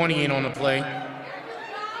number 20 in on the play.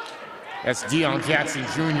 That's Deion Jackson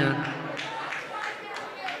Jr.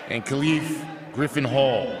 and Khalif Griffin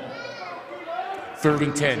Hall. 3rd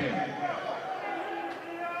and 10.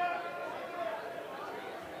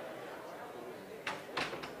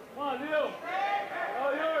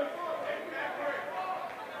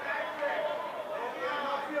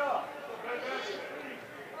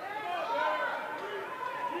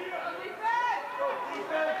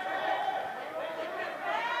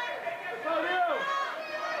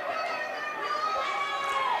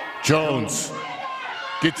 Jones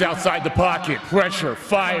gets outside the pocket, pressure,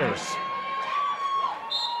 fires,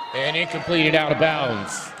 and incompleted out of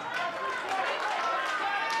bounds.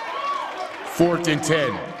 4th and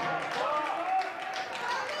 10.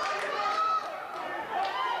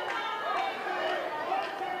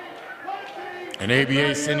 And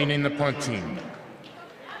ABA sending in the punt team.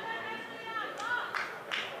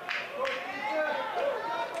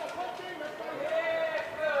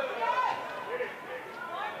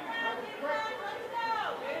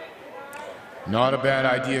 Not a bad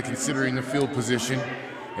idea considering the field position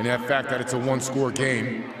and the fact that it's a one-score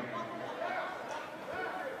game.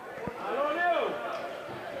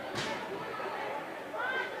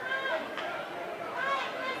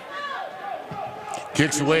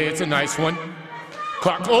 Kicks away, it's a nice one.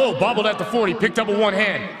 Clock, oh, bobbled at the 40, picked up with one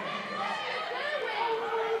hand.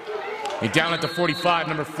 And down at the 45,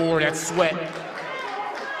 number 4, that's Sweat.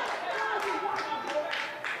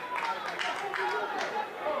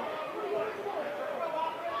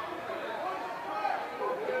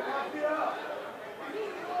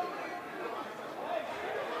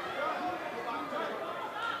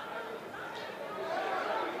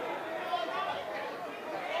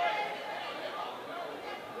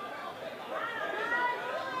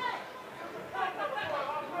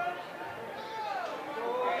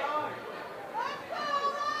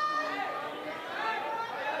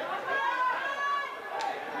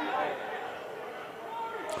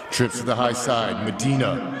 Trips to the high side,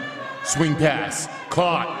 Medina, swing pass,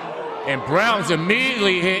 caught, and Brown's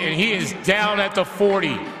immediately hit, and he is down at the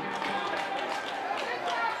 40.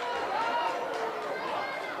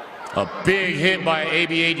 A big hit by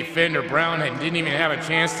ABA defender. Brown didn't even have a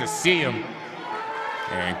chance to see him.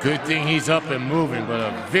 And good thing he's up and moving, but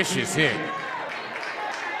a vicious hit.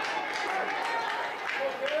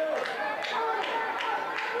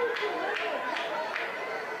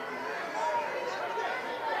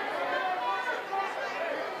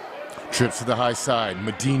 Trips to the high side,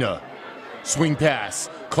 Medina, swing pass,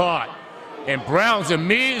 caught, and Brown's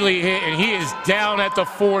immediately hit, and he is down at the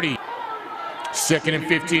 40. 2nd and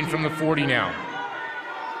 15 from the 40 now.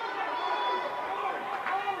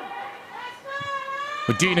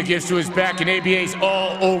 Medina gives to his back, and ABA's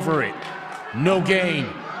all over it. No gain.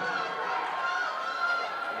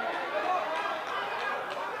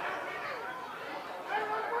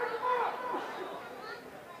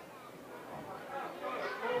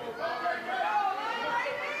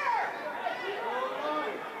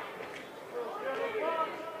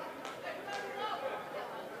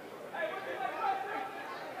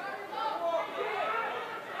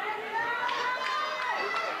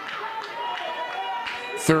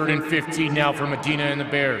 Third and 15 now for Medina and the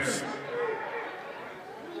Bears.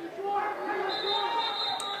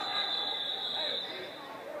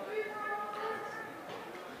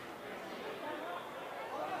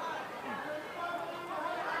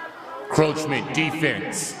 Encroachment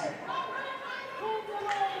defense.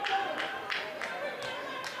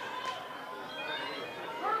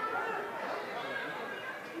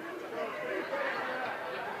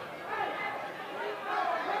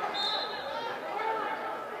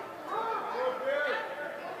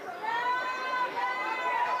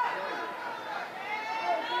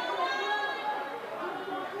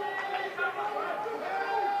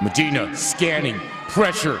 Medina scanning,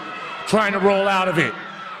 pressure, trying to roll out of it.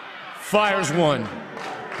 Fires one.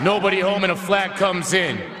 Nobody home and a flag comes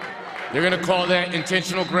in. They're going to call that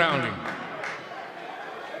intentional grounding.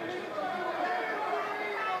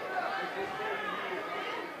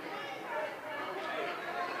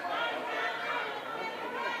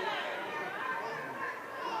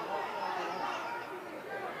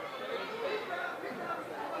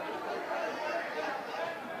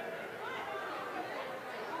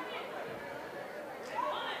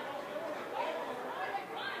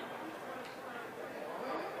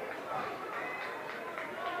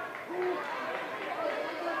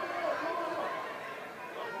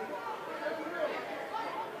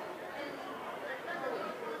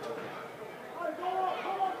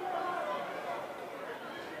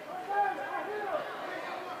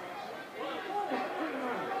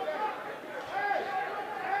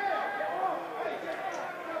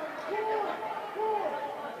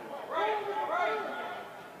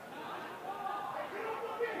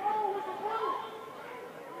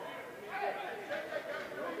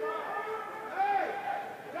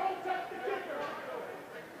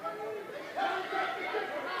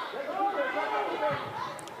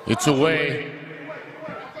 It's away.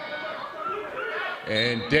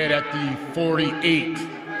 And dead at the 48.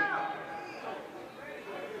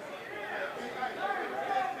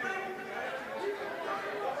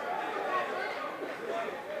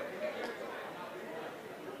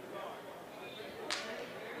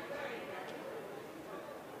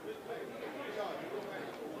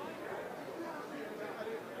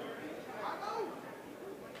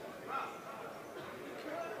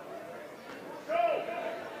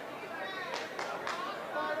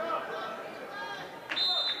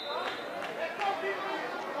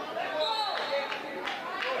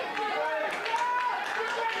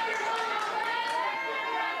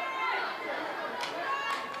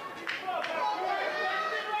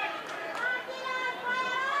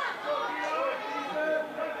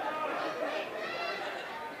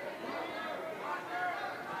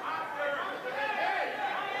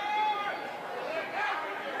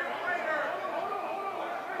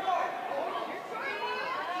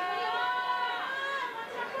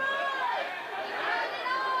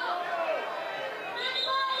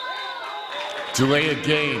 Delay a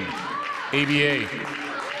game, ABA.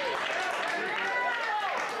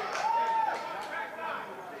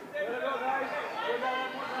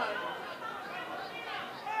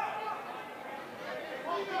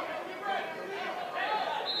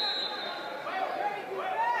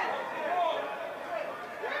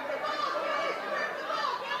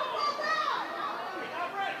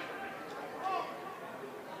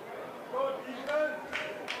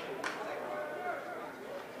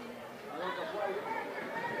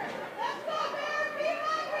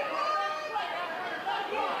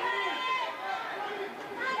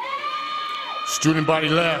 Student body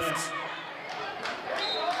left.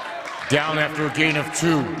 Down after a gain of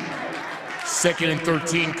 2. 2nd and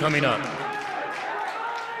 13 coming up.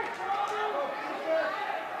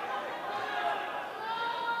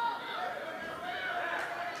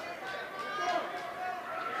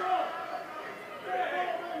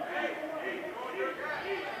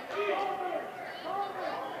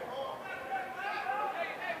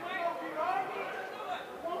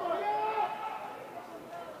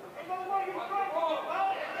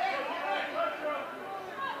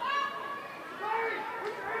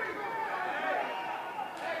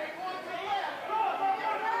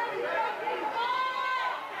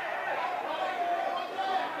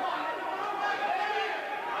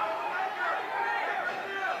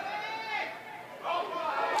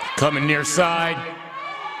 Coming near side.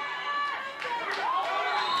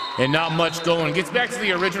 And not much going. Gets back to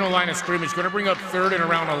the original line of scrimmage. Going to bring up 3rd and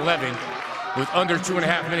around 11 with under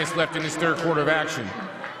 2.5 minutes left in this 3rd quarter of action.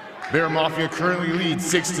 Bear Mafia currently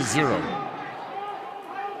leads 6-0.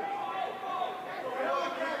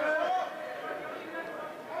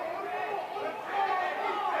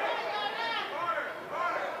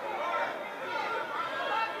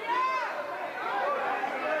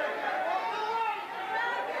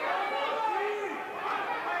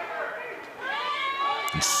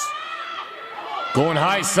 Going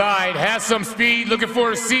high side, has some speed, looking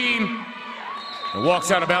for a seam, and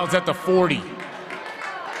walks out of bounds at the 40.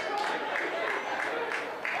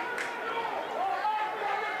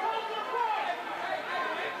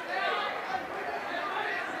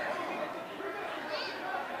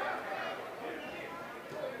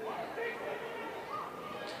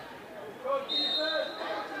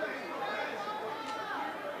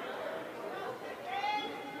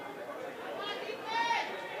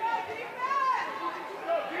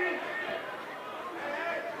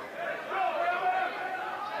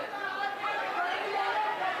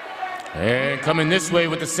 And coming this way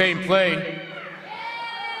with the same play.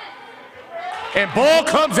 And ball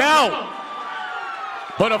comes out.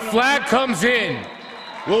 But a flag comes in.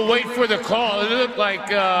 We'll wait for the call. It looked like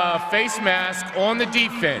face mask on the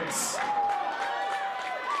defense.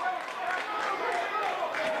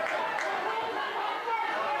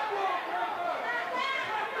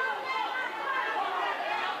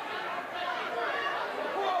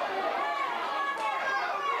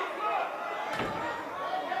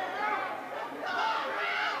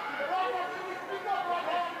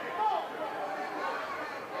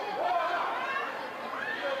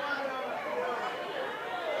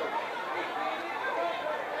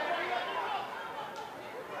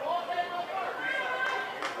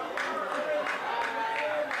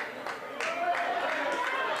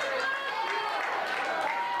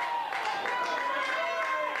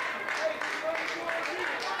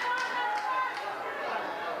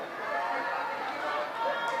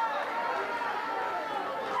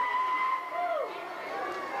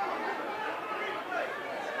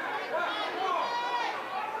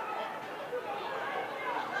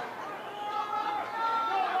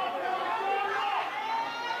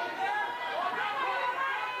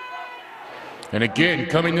 And again,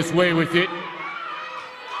 coming this way with it.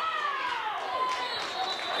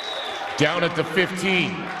 Down at the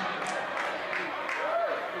 15.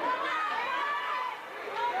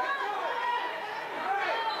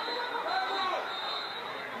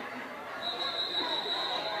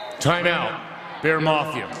 Timeout, Bear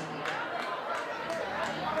Mafia.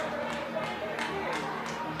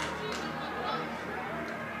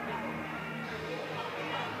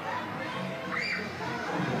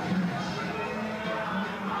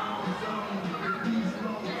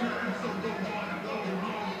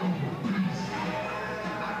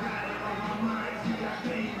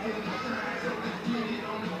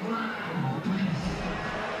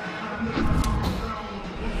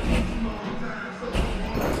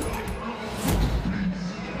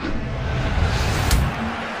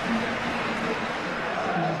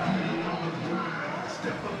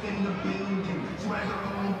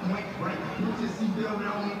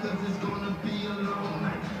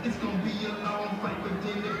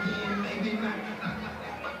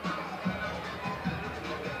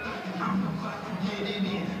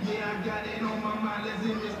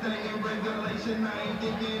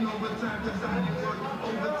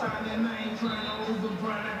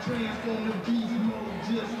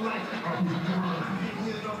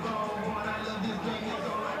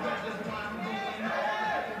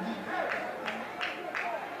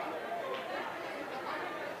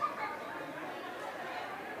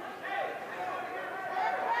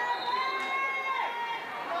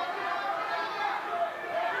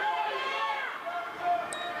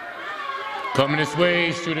 Coming this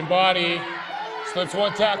way, student body. Slips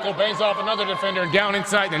one tackle, bangs off another defender, and down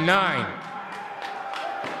inside the 9.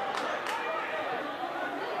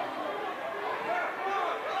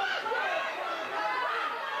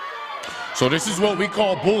 So this is what we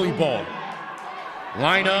call bully ball.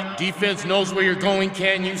 Line up, defense knows where you're going,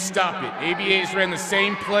 can you stop it? ABA's ran the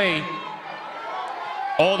same play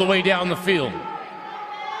all the way down the field.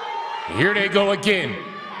 Here they go again.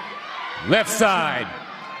 Left side.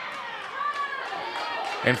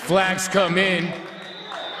 And flags come in.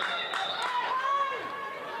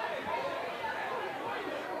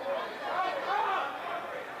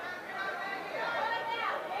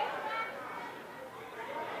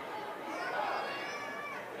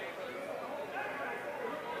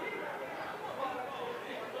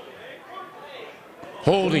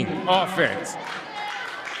 Holding offense.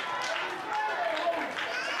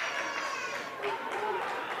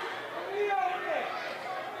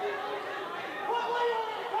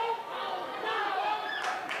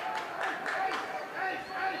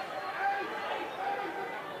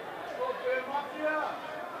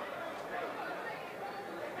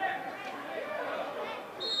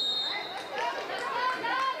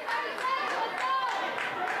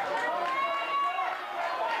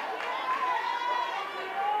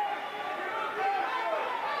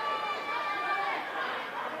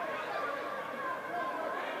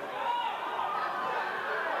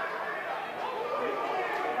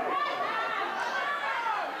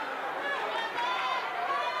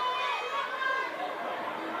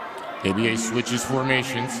 ABA switches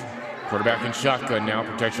formations. Quarterback in shotgun now,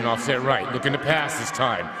 protection offset right. Looking to pass this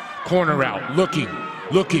time. Corner route, looking,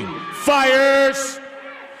 fires!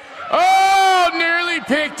 Oh, nearly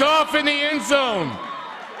picked off in the end zone.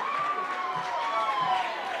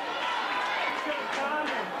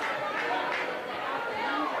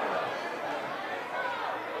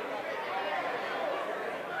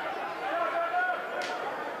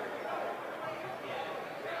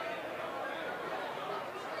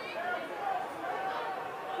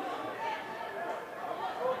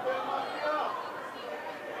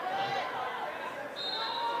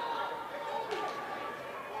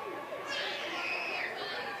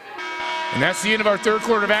 And that's the end of our third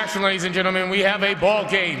quarter of action, ladies and gentlemen. We have a ball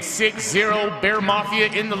game, 6-0, Bear Mafia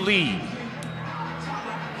in the lead.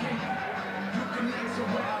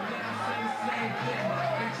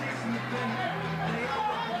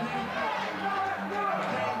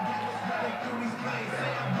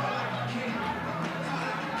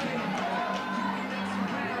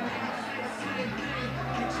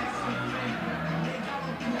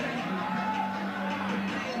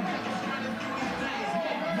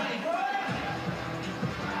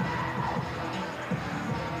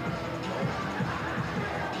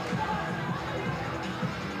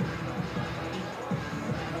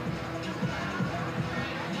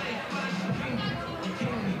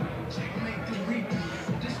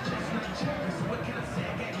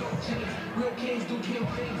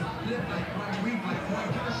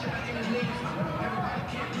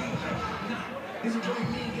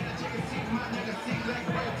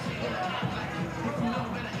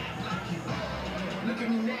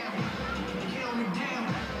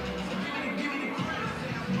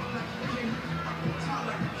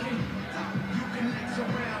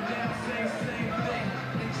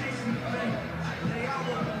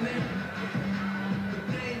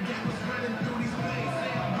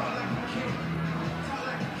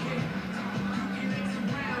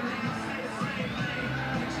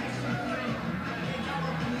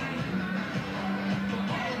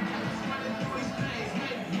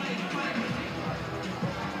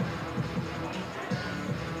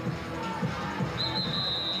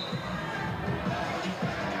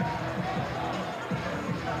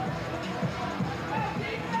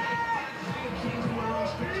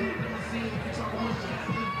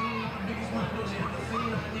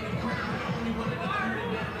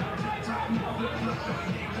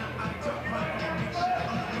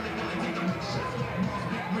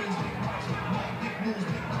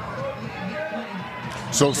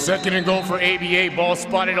 So 2nd and goal for ABA, ball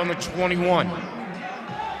spotted on the 21.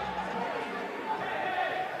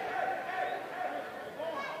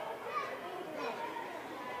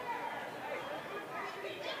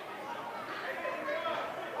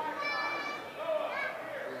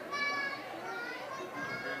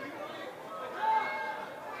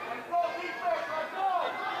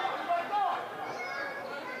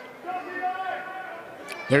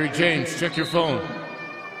 Larry James, check your phone.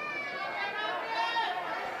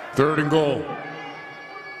 3rd and goal.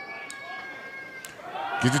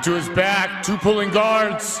 Gives it to his back, 2 pulling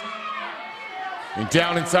guards, and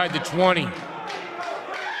down inside the 20.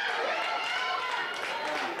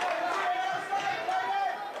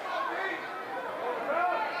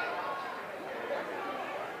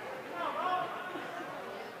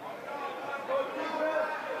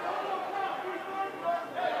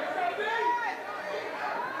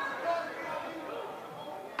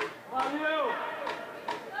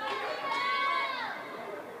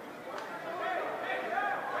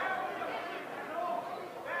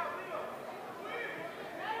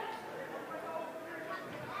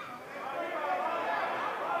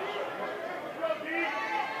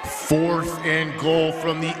 Fourth and goal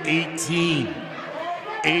from the 18.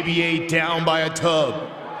 ABA down by a tub.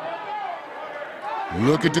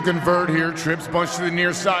 Looking to convert here. Trips bunch to the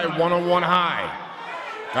near side, one-on-one high.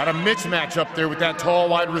 Got a mismatch up there with that tall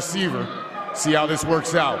wide receiver. See how this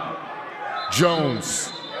works out.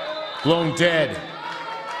 Jones, blown dead.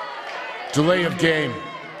 Delay of game.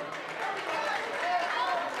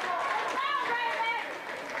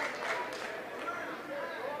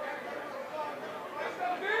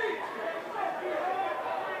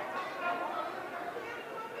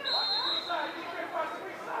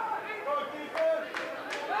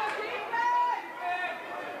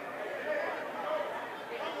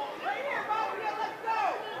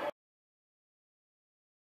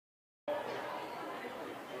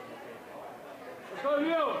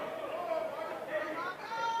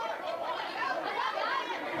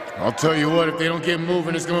 I'll tell you what, if they don't get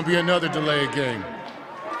moving, it's going to be another delay of game.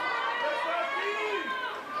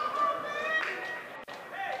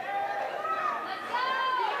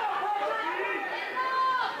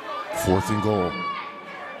 Fourth and goal.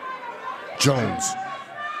 Jones,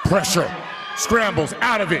 pressure, scrambles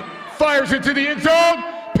out of it, fires into the end zone,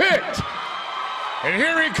 picked. And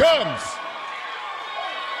here he comes.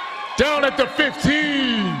 Down at the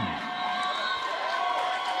 15.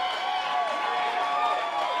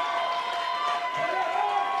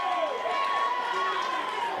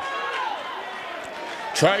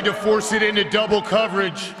 Tried to force it into double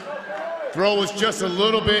coverage. Throw was just a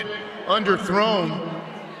little bit underthrown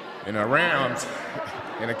and around.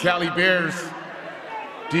 And the Cali Bears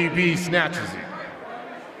DB snatches it.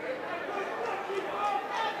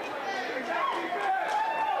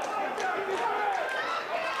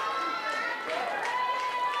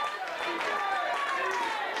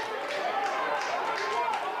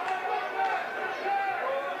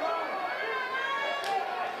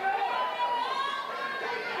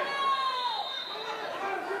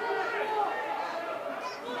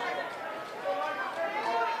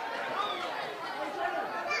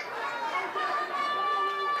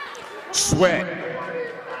 Sweat.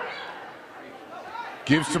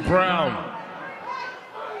 Gives to Brown.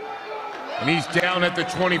 And he's down at the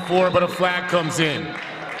 24, but a flag comes in.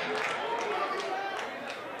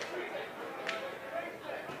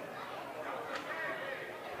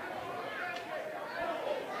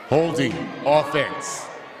 Holding offense.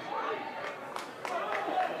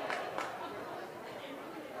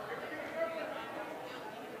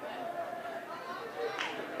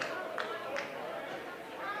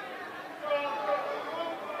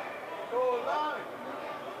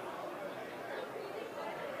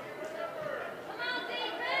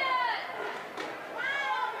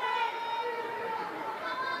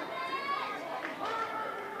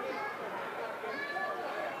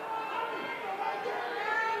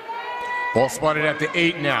 Ball spotted at the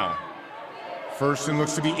 8 now. First and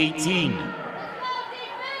looks to be 18.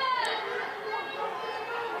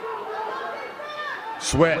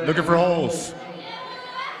 Sweat looking for holes.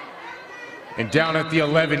 And down at the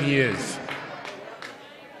 11 he is.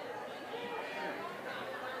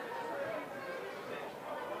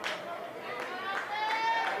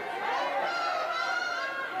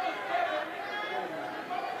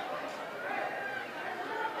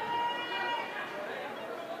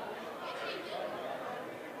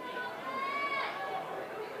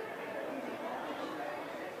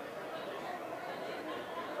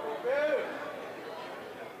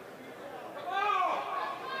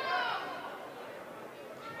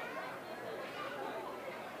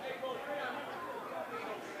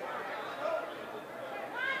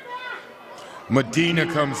 Medina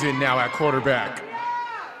comes in now at quarterback.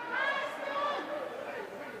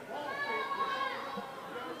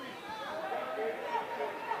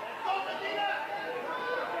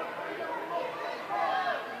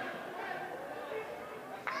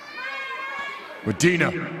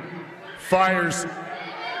 Medina fires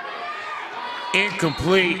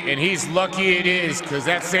incomplete, and he's lucky it is because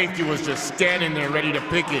that safety was just standing there ready to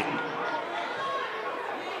pick it.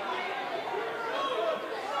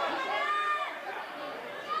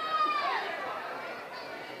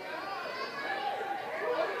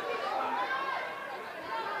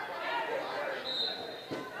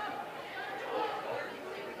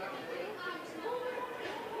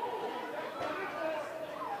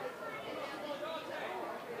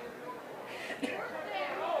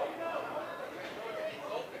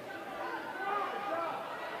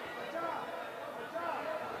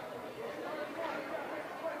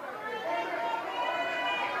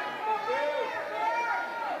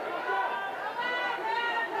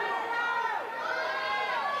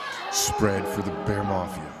 Spread for the Bear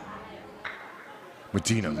Mafia.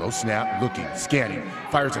 Medina, low snap, looking, scanning,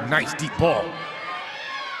 fires a nice deep ball.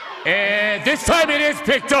 And this time it is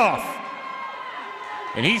picked off.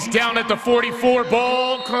 And he's down at the 44.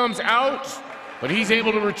 Ball comes out, but he's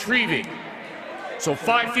able to retrieve it. So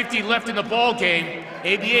 5:50 left in the ball game.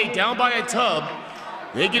 ABA down by a tub.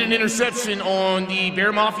 They get an interception on the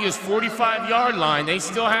Bear Mafia's 45-yard line. They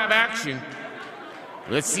still have action.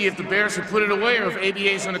 Let's see if the Bears can put it away or if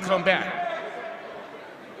ABA is going to come back.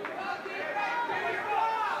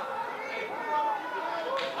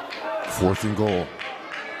 Fourth and goal.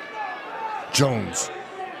 Jones,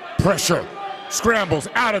 pressure, scrambles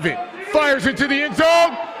out of it, fires into the end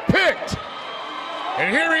zone, picked.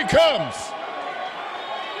 And here he comes.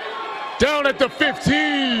 Down at the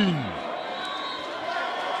 15.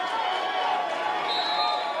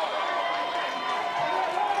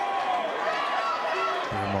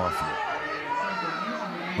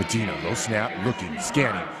 Medina, low snap, looking,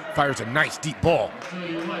 scanning, fires a nice deep ball.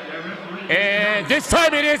 And this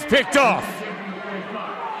time it is picked off.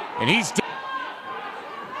 And he's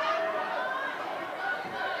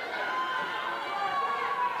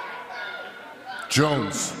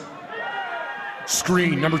Jones,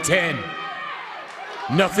 screen, number 10,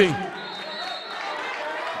 nothing.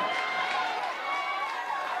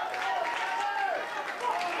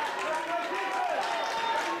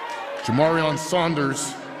 Jamarion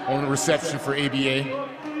Saunders on the reception for ABA.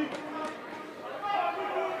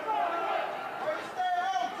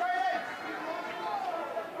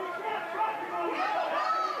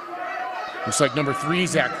 Looks like number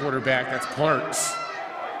 3's at quarterback, that's Parks.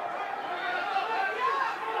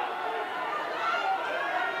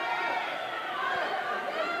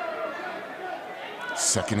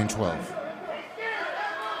 Second and 12.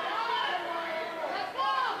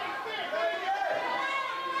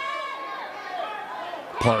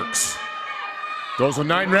 Parks goes a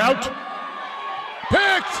 9 route,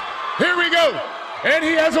 picked, here we go, and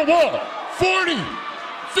he has a wall, 40,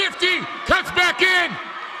 50, cuts back in,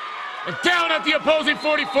 and down at the opposing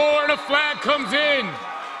 44, and a flag comes in.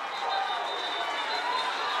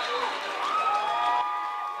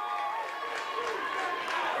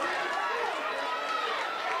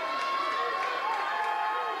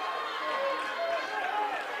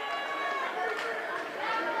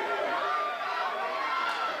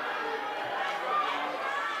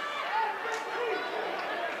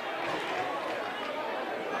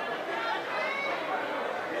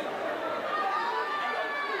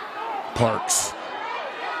 Parks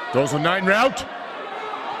goes a 9 route,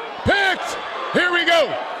 picked, here we go,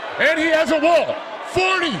 and he has a wall,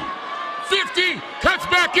 40, 50, cuts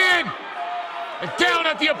back in, and down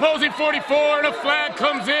at the opposing 44, and a flag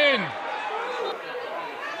comes in.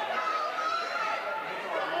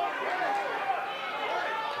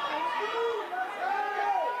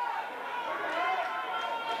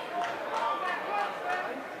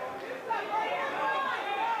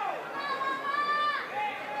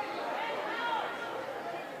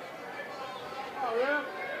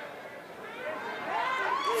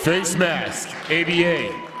 Face mask,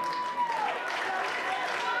 ABA.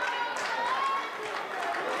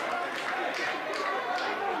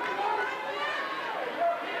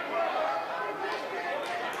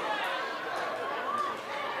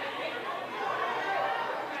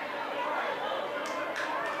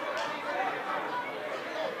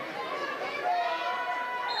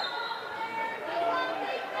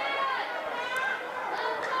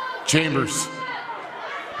 Chambers.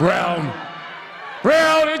 Brown.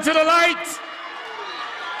 Brown into the light.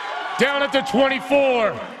 Down at the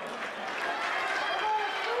 24.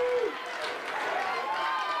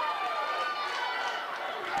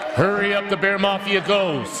 Hurry up, the Bear Mafia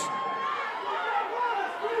goes.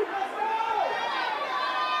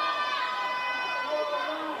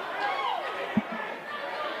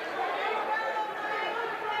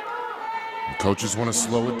 Coaches want to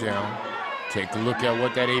slow it down. Take a look at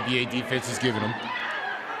what that ABA defense is giving them.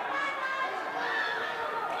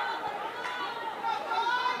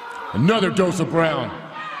 Another dose of Brown.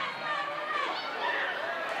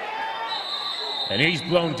 And he's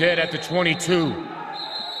blown dead at the 22.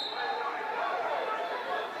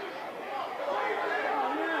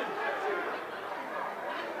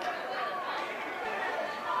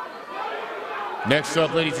 Next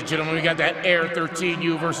up, ladies and gentlemen, we got that Air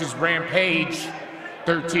 13U versus Rampage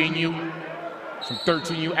 13U. Some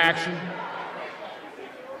 13U action.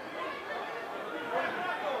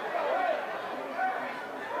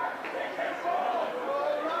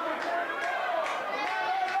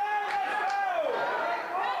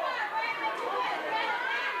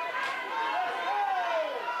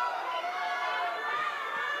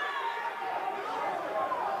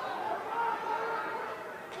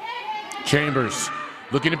 Chambers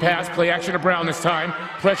looking to pass, play action to Brown this time.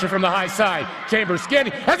 Pressure from the high side. Chambers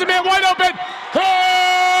scanning, has a man wide open.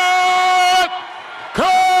 Cut!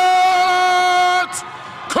 Cut!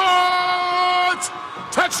 Cut!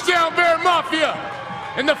 Touchdown, Bear Mafia!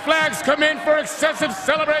 And the flags come in for excessive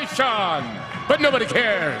celebration, but nobody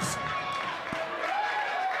cares.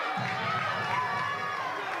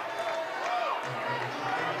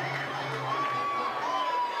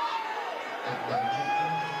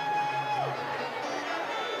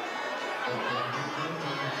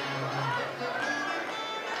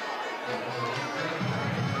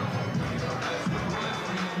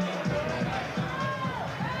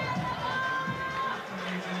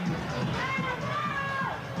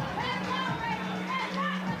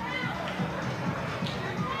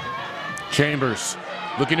 Chambers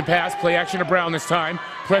looking to pass, play action to Brown this time.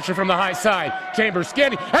 Pressure from the high side. Chambers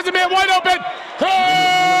scanning, has a man wide open.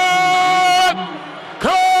 Cut!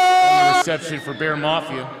 Cut! Reception for Bear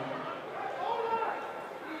Mafia.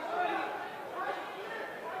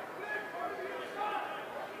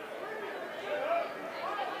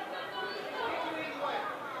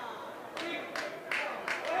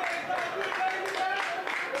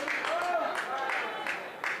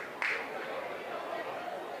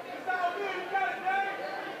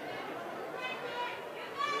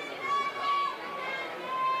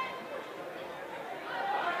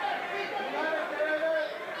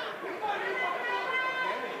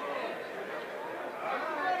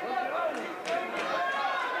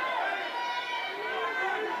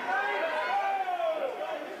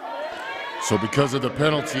 So because of the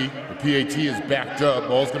penalty, the PAT is backed up.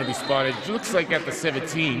 Ball's going to be spotted, it looks like at the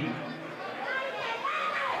 17.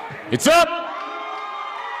 It's up!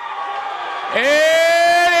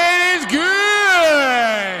 And it is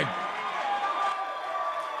good!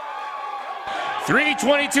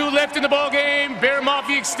 3:22 left in the ball game. Bear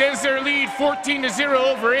Mafia extends their lead 14-0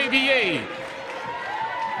 over ABA.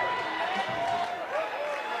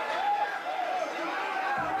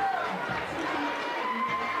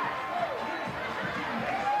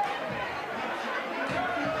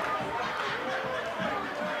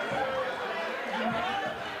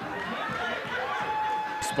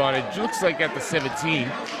 Spotted, looks like at the 17.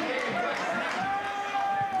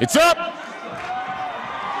 It's up!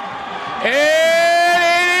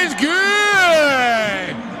 And it is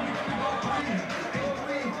good!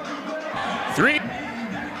 3.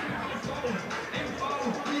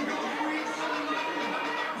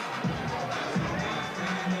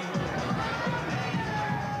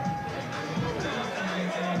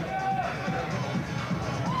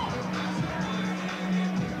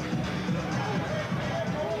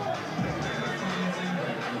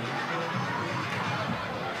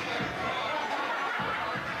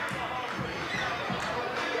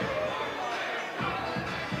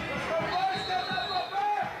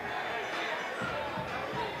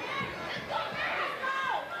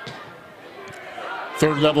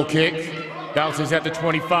 Third level kick, bounces at the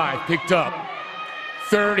 25, picked up.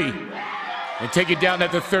 30, and take it down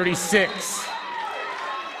at the 36.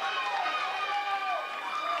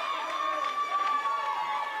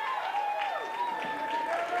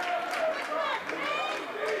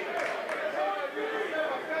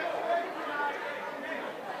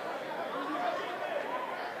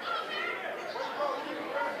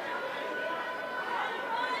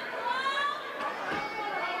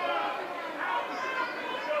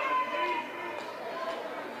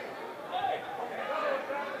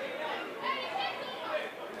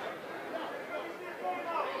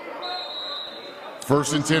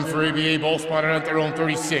 First and 10 for ABA, ball spotted at their own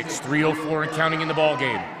 36. 3:04 and counting in the ball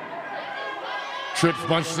game. Trips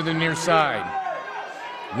bunch to the near side.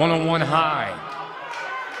 One-on-one high.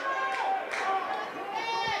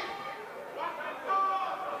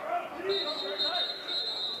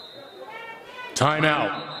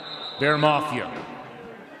 Timeout, Bear Mafia.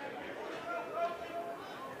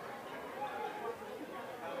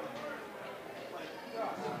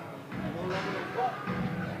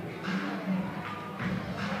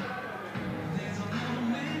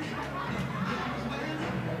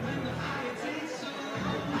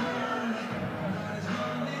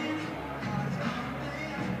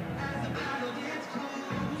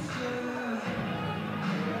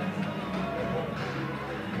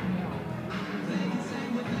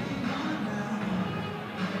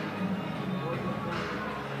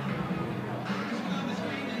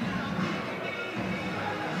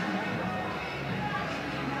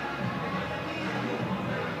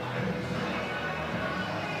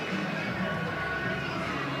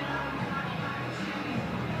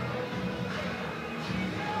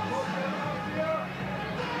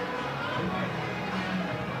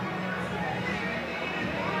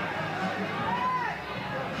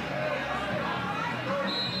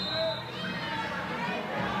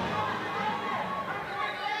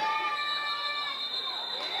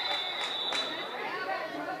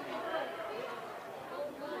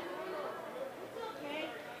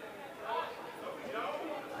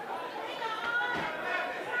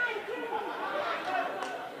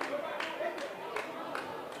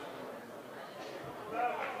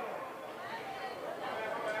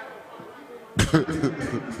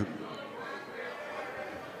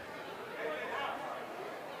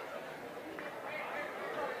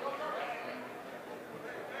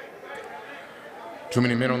 Too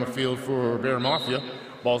many men on the field for Bear Mafia.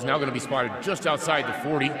 Ball's now going to be spotted just outside the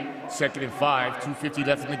 40. 2nd and 5, 2:50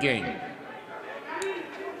 left in the game.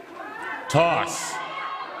 Toss.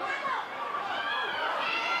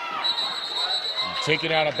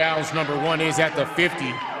 Taken out of bounds, number 1 is at the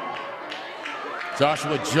 50.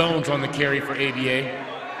 Joshua Jones on the carry for ABA.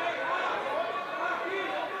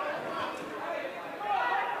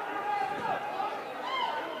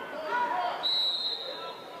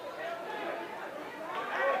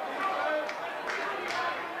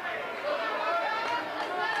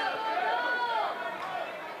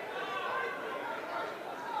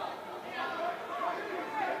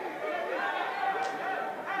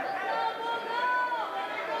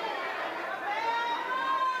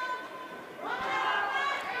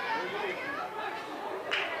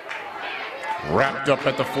 Wrapped up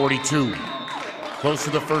at the 42. Close to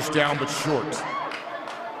the first down, but short.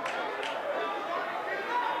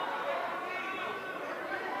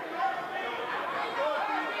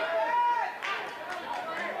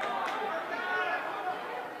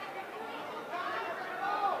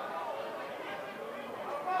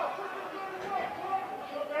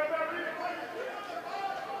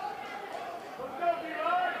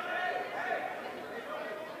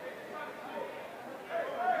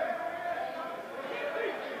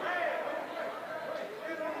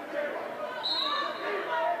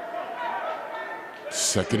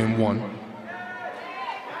 Second and 1.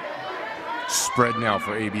 Spread now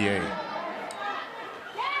for ABA.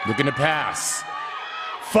 Looking to pass.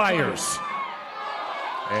 Fires.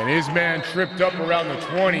 And his man tripped up around the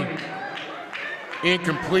 20.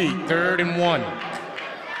 Incomplete. 3rd and 1.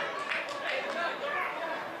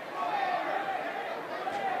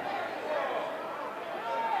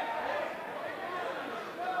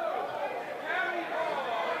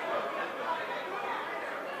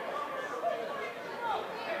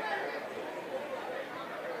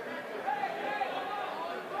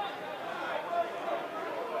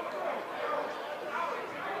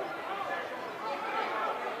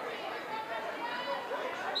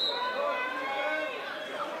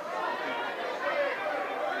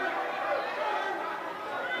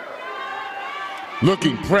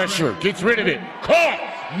 Looking pressure, gets rid of it.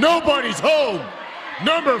 Caught! Nobody's home!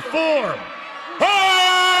 Number 4! Oh!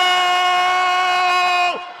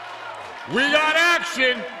 We got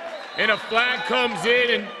action! and a flag comes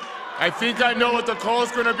in, and I think I know what the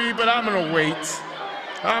call's gonna be, but I'm gonna wait.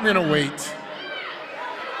 I'm gonna wait.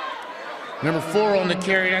 Number 4 on the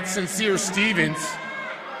carry, that's Sincere Stevens.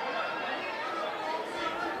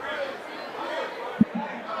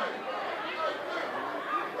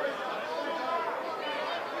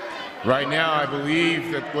 Right now, I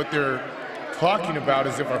believe that what they're talking about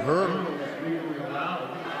is if a hurdle.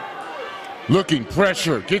 Looking,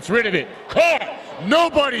 pressure, gets rid of it. Caught!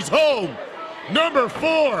 Nobody's home! Number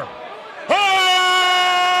 4. Oh!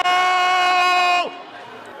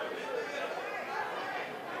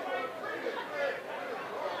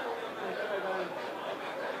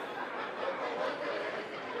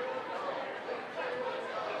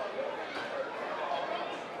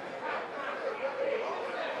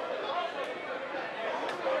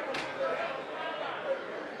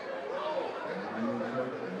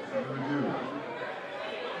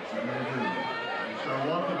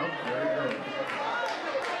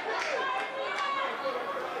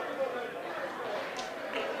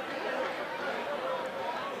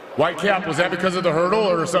 White cap, was that because of the hurdle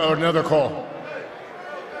or another call?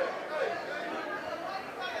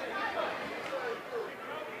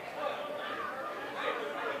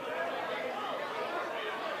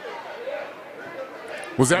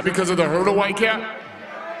 Was that because of the hurdle, white cap?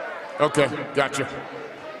 Okay, gotcha.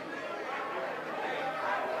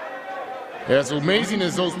 Yeah, as amazing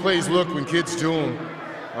as those plays look when kids do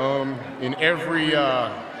them, in every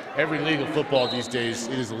league of football these days,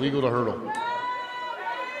 it is illegal to hurdle.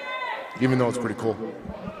 Even though it's pretty cool.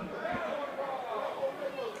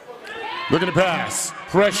 Looking to pass,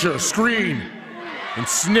 pressure, screen, and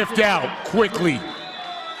sniffed out quickly.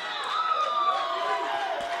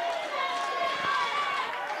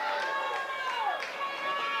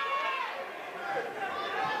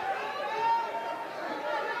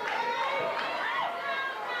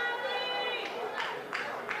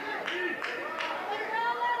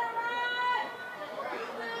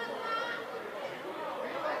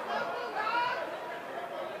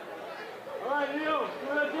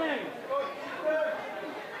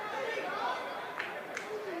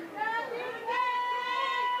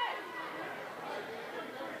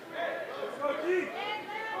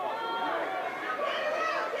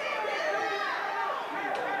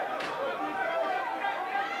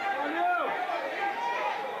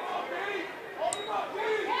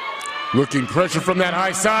 Looking, pressure from that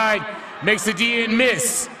high side, makes the DN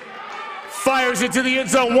miss. Fires it to the end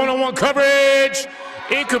zone, one-on-one coverage.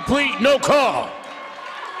 Incomplete, no call.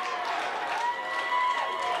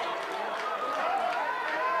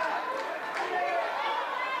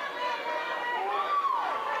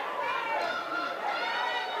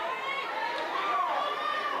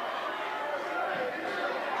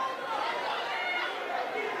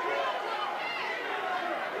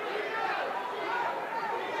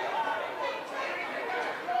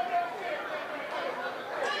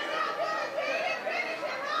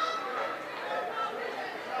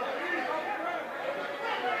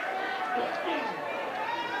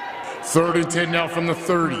 Third and 10 now from the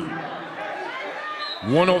 30.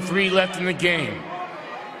 1:03 left in the game.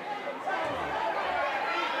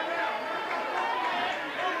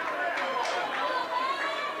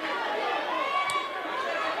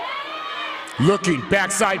 Looking,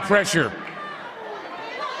 backside pressure.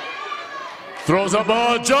 Throws up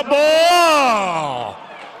a jump ball.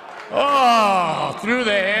 Oh, through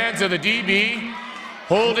the hands of the DB,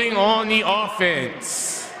 holding on the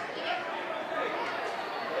offense.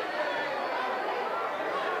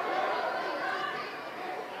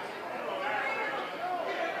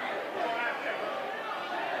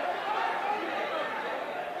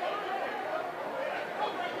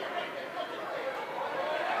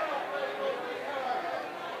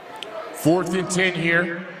 Fourth and 10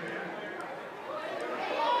 here.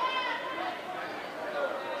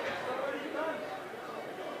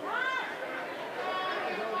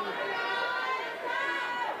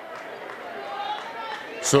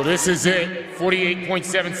 So this is it.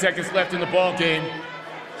 48.7 seconds left in the ball game.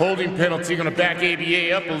 Holding penalty, gonna back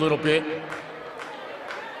ABA up a little bit.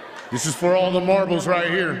 This is for all the marbles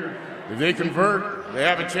right here. If they convert, they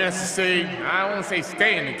have a chance to stay, I don't want to say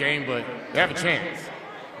stay in the game, but they have a chance.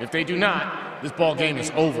 If they do not, this ball game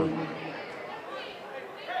is over.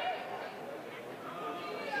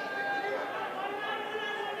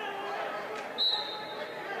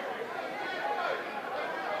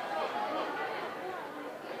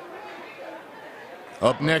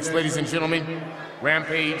 Up next, ladies and gentlemen,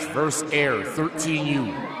 Rampage versus Air,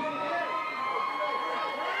 13U.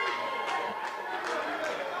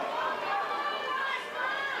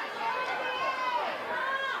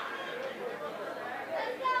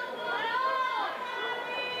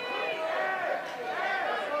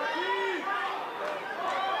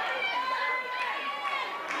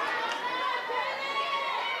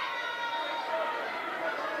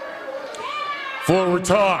 Forward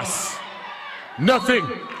toss. Nothing.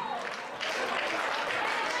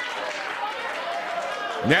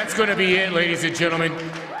 And that's going to be it, ladies and gentlemen.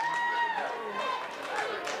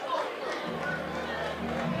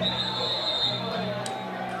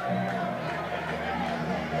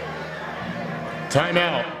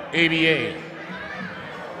 Timeout, ABA.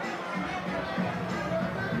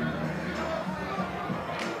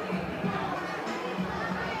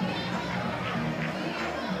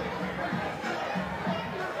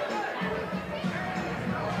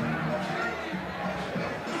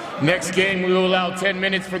 Next game, we will allow 10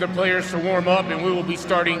 minutes for the players to warm up, and we will be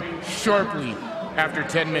starting sharply after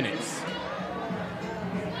 10 minutes.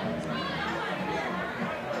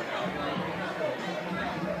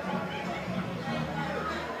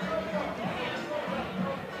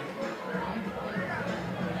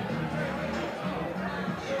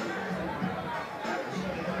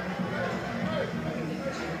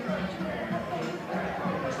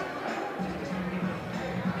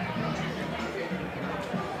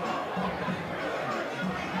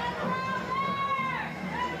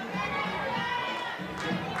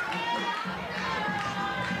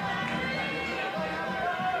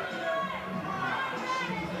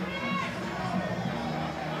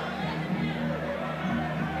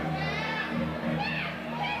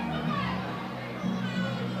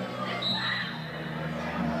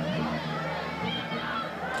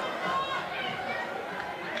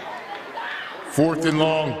 Fourth and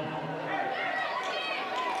long.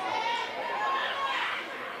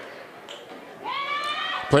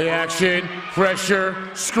 Play action, pressure,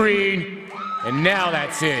 screen, and now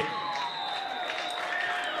that's it.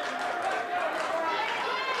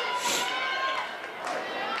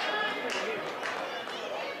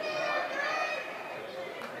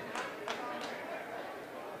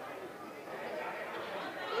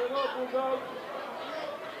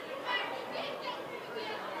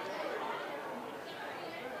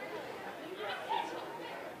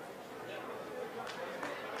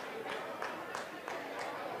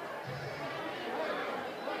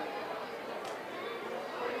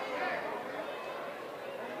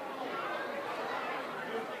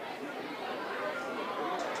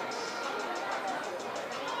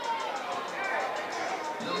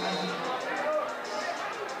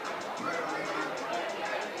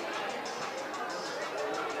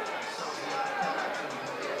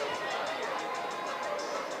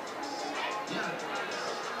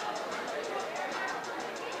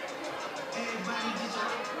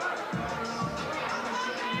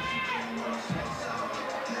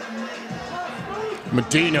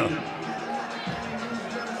 Medina.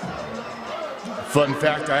 Fun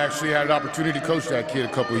fact, I actually had an opportunity to coach that kid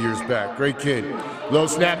a couple of years back. Great kid. Low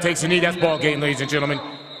snap, takes a knee. That's ball game, ladies and gentlemen.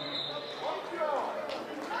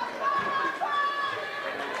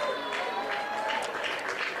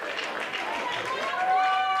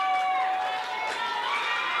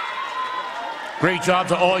 Great job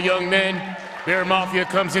to all young men. Bear Mafia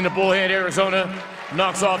comes into Bullhead, Arizona,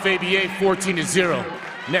 knocks off ABA 14-0.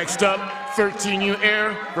 Next up, 13U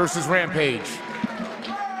Air versus Rampage.